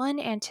that one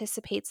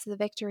anticipates the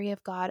victory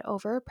of God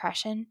over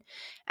oppression,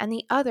 and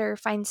the other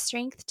finds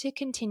strength to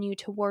continue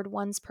toward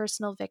one's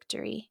personal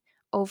victory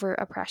over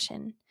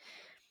oppression.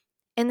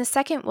 In the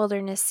second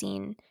wilderness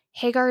scene,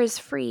 Hagar is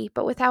free,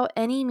 but without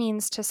any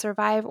means to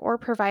survive or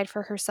provide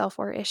for herself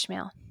or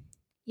Ishmael.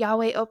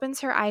 Yahweh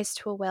opens her eyes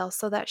to a well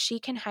so that she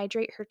can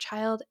hydrate her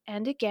child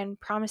and again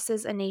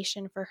promises a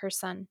nation for her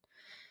son.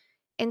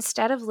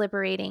 Instead of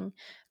liberating,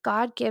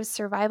 God gives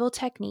survival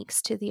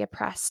techniques to the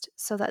oppressed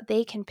so that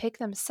they can pick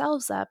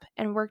themselves up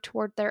and work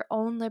toward their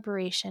own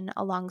liberation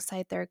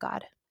alongside their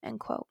God. End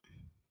quote.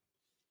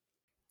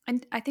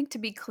 And I think to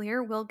be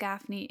clear, Will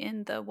Gaffney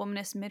in the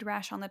Womanist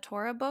Midrash on the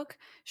Torah book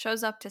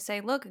shows up to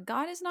say, look,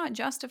 God is not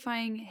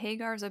justifying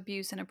Hagar's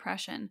abuse and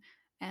oppression.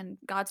 And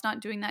God's not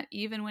doing that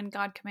even when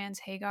God commands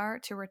Hagar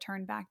to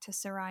return back to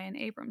Sarai and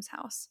Abram's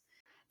house.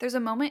 There's a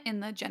moment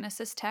in the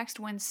Genesis text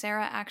when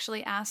Sarah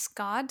actually asks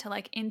God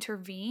to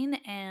intervene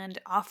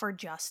and offer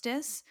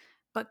justice,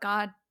 but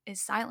God is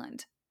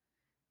silent.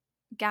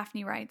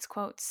 Gaffney writes,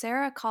 quote,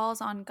 Sarah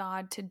calls on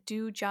God to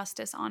do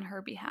justice on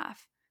her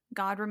behalf.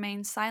 God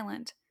remains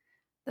silent.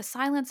 The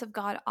silence of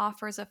God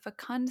offers a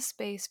fecund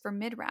space for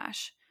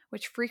midrash,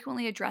 which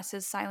frequently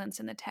addresses silence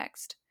in the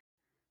text.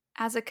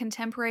 As a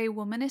contemporary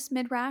womanist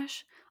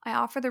midrash, I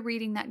offer the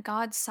reading that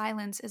God's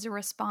silence is a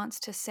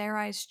response to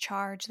Sarai's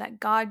charge that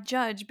God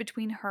judge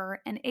between her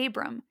and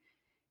Abram.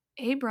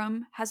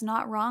 Abram has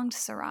not wronged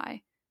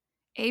Sarai.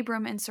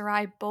 Abram and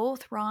Sarai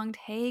both wronged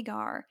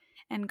Hagar,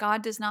 and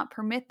God does not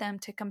permit them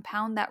to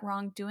compound that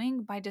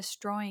wrongdoing by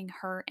destroying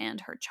her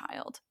and her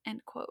child.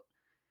 End quote.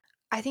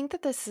 I think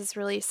that this is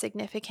really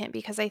significant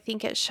because I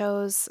think it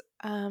shows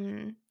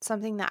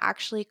something that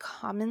actually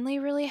commonly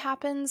really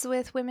happens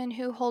with women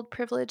who hold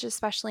privilege,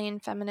 especially in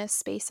feminist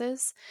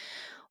spaces,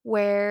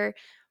 where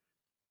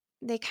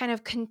they kind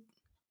of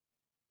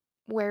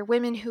where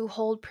women who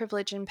hold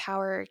privilege and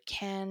power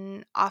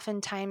can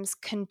oftentimes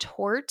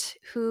contort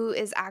who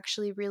is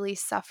actually really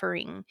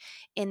suffering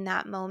in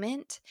that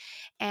moment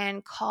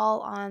and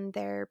call on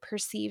their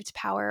perceived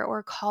power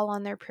or call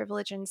on their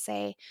privilege and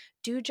say,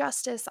 do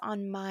justice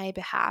on my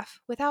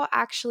behalf, without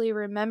actually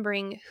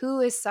remembering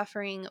who is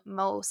suffering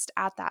most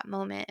at that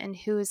moment and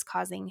who is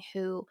causing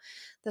who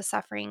the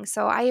suffering.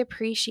 So I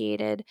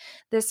appreciated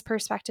this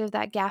perspective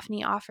that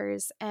Gaffney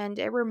offers, and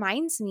it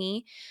reminds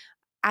me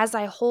as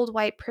I hold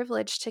white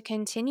privilege to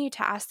continue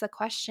to ask the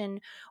question,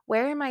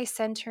 where am I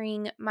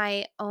centering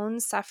my own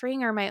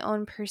suffering or my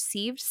own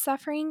perceived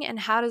suffering? And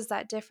how does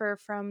that differ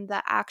from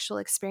the actual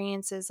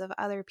experiences of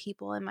other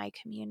people in my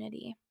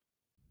community?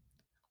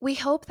 We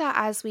hope that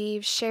as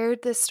we've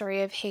shared the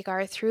story of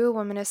Hagar through a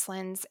womanist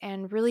lens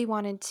and really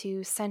wanted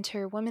to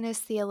center womanist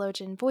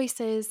theologian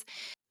voices,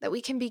 that we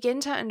can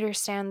begin to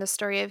understand the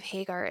story of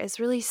Hagar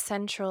as really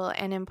central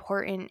and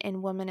important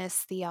in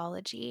womanist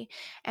theology.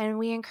 And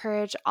we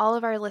encourage all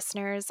of our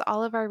listeners,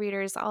 all of our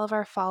readers, all of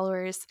our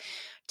followers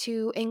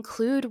to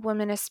include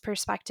womanist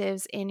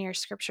perspectives in your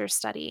scripture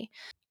study.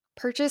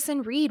 Purchase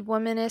and read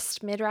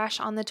Womanist Midrash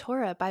on the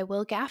Torah by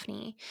Will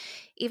Gaffney.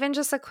 Even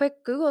just a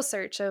quick Google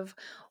search of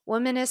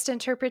womanist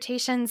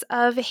interpretations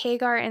of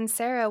Hagar and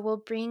Sarah will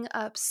bring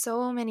up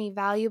so many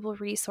valuable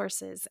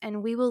resources,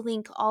 and we will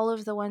link all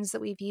of the ones that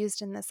we've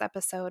used in this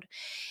episode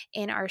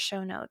in our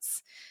show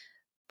notes.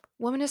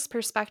 Womanist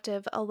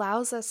perspective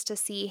allows us to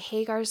see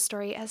Hagar's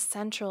story as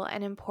central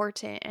and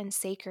important and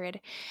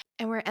sacred,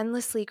 and we're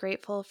endlessly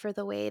grateful for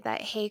the way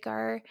that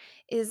Hagar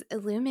is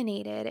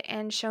illuminated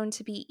and shown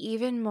to be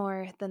even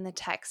more than the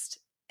text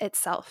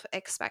itself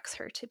expects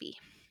her to be.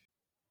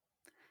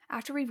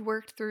 After we've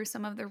worked through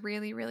some of the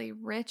really, really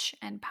rich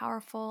and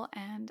powerful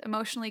and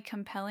emotionally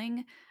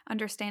compelling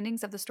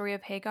understandings of the story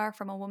of Hagar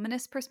from a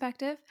womanist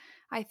perspective,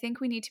 I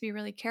think we need to be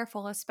really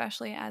careful,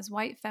 especially as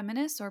white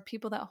feminists or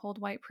people that hold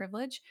white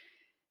privilege,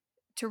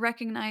 to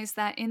recognize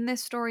that in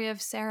this story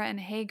of Sarah and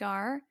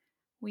Hagar,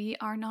 we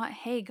are not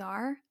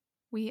Hagar,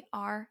 we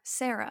are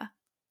Sarah.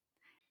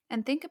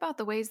 And think about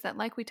the ways that,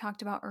 like we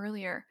talked about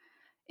earlier,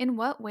 in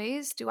what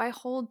ways do I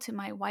hold to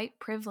my white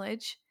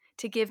privilege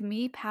to give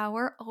me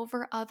power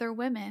over other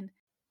women?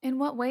 In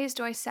what ways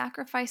do I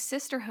sacrifice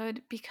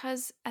sisterhood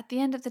because at the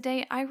end of the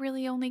day, I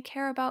really only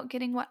care about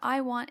getting what I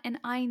want and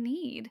I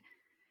need?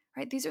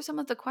 Right? These are some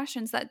of the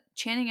questions that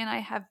Channing and I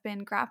have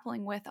been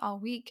grappling with all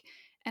week.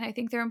 And I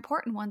think they're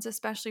important ones,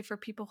 especially for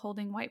people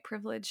holding white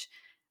privilege.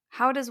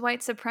 How does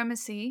white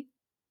supremacy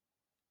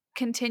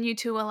continue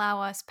to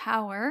allow us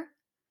power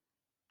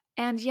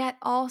and yet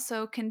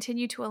also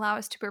continue to allow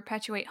us to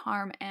perpetuate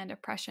harm and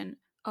oppression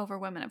over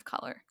women of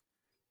color?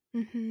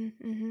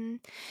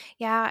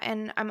 Yeah,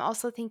 and I'm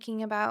also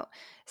thinking about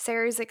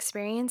Sarah's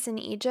experience in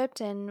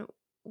Egypt. And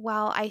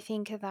while I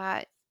think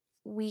that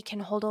we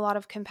can hold a lot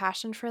of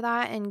compassion for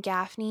that, and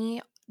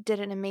Gaffney did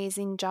an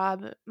amazing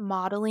job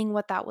modeling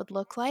what that would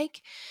look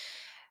like,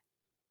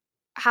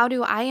 how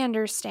do I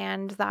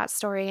understand that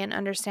story and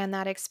understand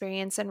that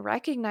experience and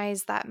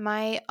recognize that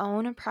my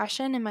own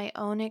oppression and my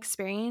own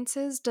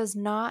experiences does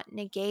not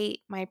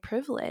negate my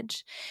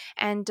privilege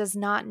and does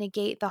not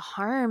negate the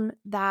harm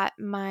that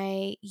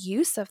my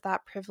use of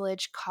that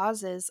privilege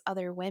causes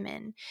other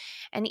women?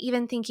 And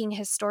even thinking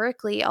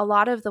historically, a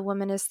lot of the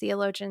womanist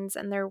theologians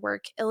and their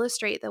work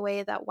illustrate the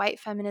way that white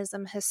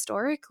feminism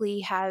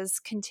historically has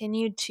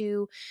continued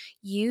to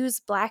use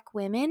Black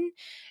women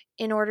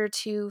in order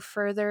to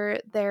further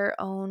their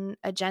own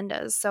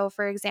agendas. So,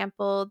 for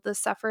example, the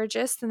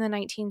suffragists in the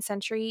 19th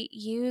century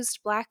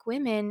used Black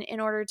women in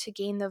order to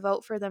gain the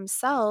vote for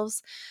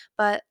themselves,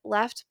 but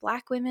left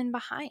Black women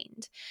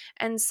behind.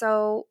 And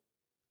so,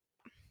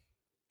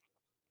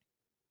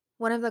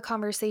 one of the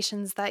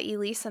conversations that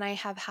Elise and I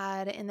have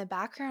had in the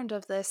background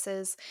of this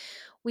is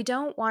we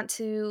don't want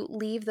to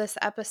leave this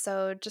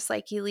episode just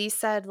like Elise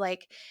said,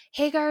 like,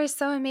 Hagar is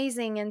so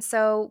amazing, and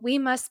so we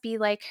must be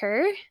like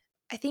her.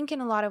 I think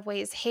in a lot of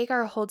ways,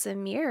 Hagar holds a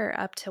mirror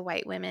up to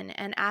white women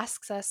and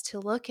asks us to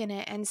look in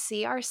it and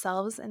see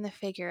ourselves in the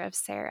figure of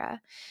Sarah.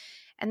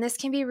 And this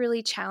can be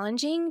really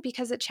challenging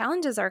because it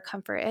challenges our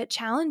comfort, it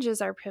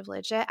challenges our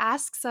privilege, it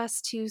asks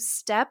us to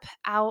step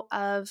out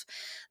of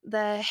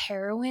the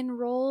heroine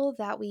role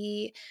that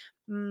we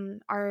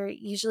are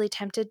usually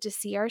tempted to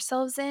see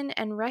ourselves in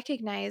and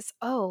recognize,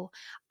 oh,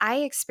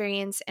 I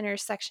experience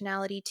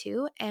intersectionality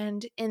too.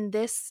 And in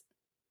this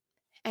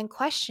and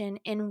question,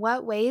 in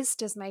what ways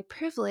does my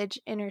privilege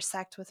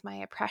intersect with my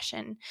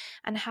oppression?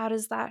 And how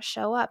does that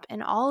show up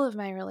in all of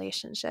my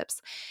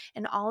relationships,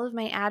 in all of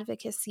my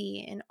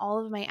advocacy, in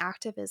all of my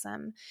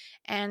activism,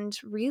 and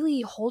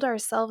really hold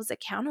ourselves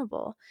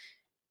accountable?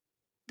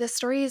 This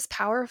story is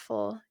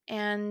powerful.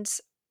 And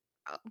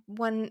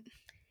when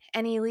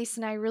and Elise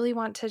and I really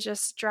want to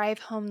just drive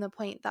home the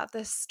point that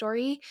this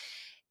story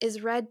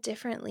is read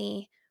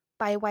differently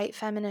by white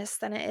feminists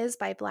than it is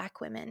by Black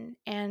women.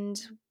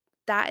 And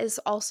that is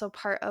also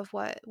part of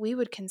what we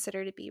would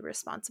consider to be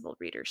responsible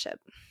readership.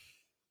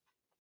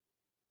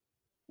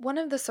 One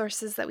of the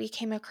sources that we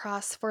came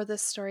across for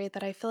this story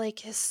that I feel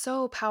like is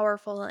so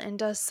powerful and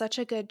does such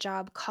a good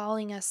job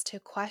calling us to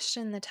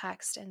question the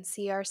text and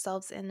see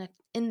ourselves in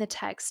the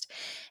text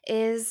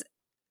is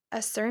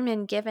a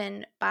sermon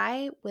given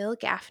by Will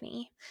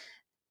Gaffney.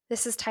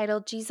 This is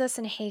titled Jesus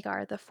and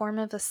Hagar, the Form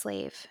of a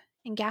Slave.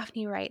 And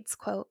Gaffney writes,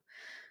 quote,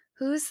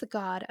 "Who is the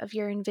God of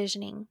your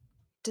envisioning?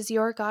 Does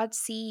your God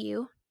see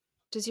you?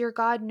 Does your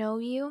God know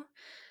you?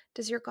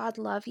 Does your God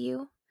love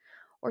you?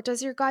 Or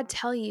does your God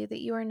tell you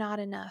that you are not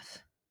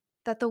enough?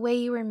 That the way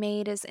you were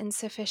made is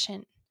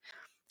insufficient?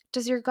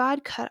 Does your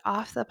God cut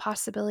off the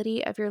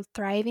possibility of your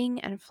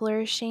thriving and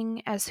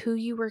flourishing as who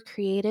you were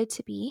created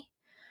to be?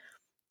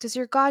 Does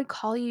your God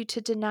call you to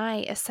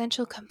deny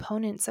essential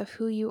components of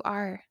who you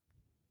are?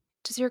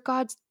 Does your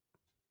God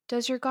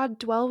Does your God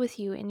dwell with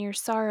you in your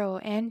sorrow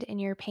and in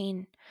your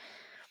pain?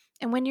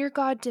 And when your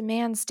God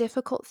demands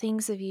difficult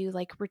things of you,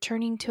 like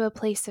returning to a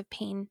place of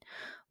pain,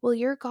 will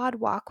your God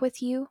walk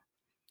with you?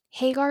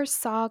 Hagar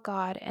saw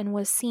God and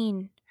was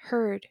seen,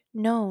 heard,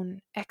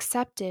 known,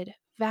 accepted,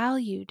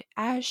 valued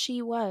as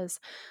she was,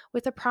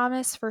 with a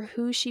promise for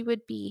who she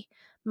would be,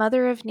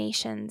 mother of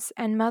nations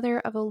and mother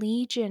of a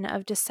legion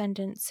of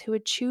descendants who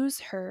would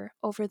choose her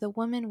over the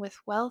woman with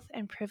wealth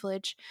and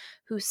privilege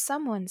who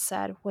someone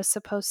said was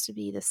supposed to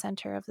be the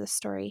center of the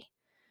story.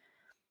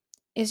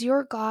 Is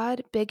your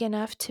God big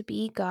enough to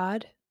be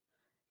God?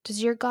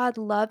 Does your God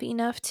love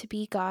enough to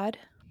be God?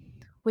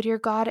 Would your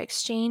God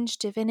exchange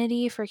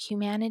divinity for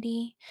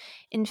humanity,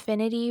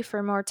 infinity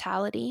for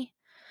mortality?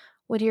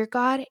 Would your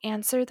God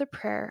answer the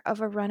prayer of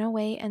a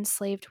runaway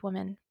enslaved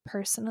woman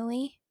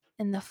personally,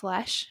 in the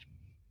flesh?"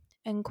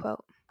 End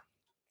quote.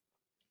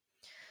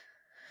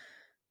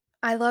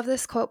 I love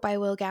this quote by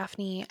Will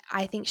Gaffney.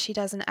 I think she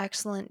does an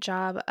excellent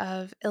job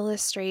of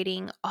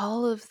illustrating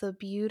all of the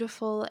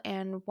beautiful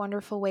and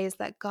wonderful ways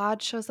that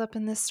God shows up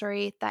in this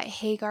story, that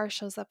Hagar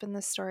shows up in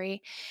this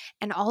story,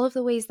 and all of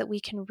the ways that we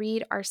can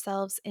read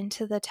ourselves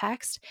into the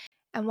text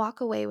and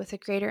walk away with a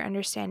greater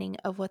understanding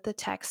of what the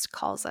text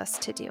calls us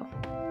to do.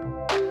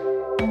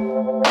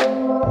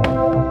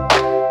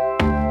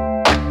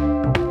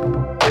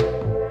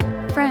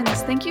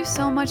 Friends, thank you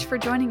so much for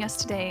joining us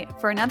today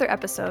for another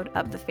episode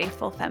of the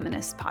Faithful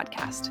Feminist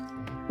podcast.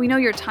 We know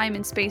your time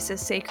and space is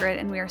sacred,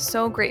 and we are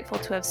so grateful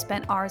to have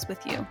spent ours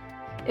with you.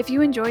 If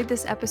you enjoyed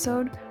this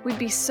episode, we'd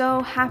be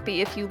so happy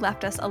if you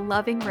left us a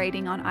loving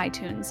rating on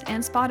iTunes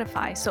and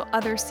Spotify so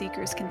other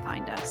seekers can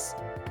find us.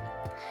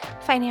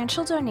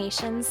 Financial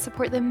donations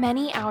support the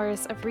many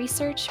hours of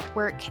research,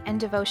 work, and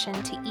devotion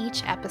to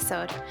each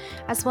episode,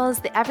 as well as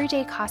the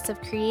everyday costs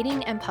of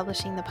creating and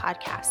publishing the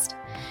podcast.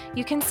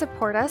 You can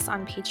support us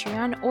on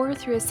Patreon or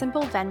through a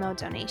simple Venmo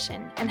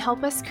donation and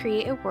help us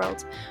create a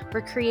world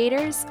where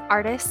creators,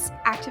 artists,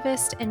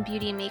 activists, and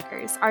beauty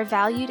makers are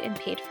valued and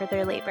paid for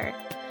their labor.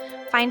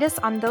 Find us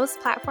on those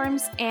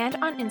platforms and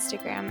on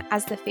Instagram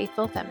as The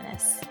Faithful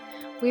Feminists.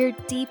 We are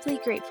deeply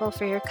grateful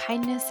for your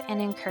kindness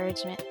and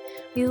encouragement.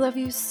 We love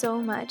you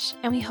so much,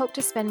 and we hope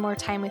to spend more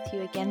time with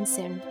you again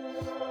soon.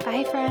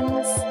 Bye,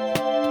 friends.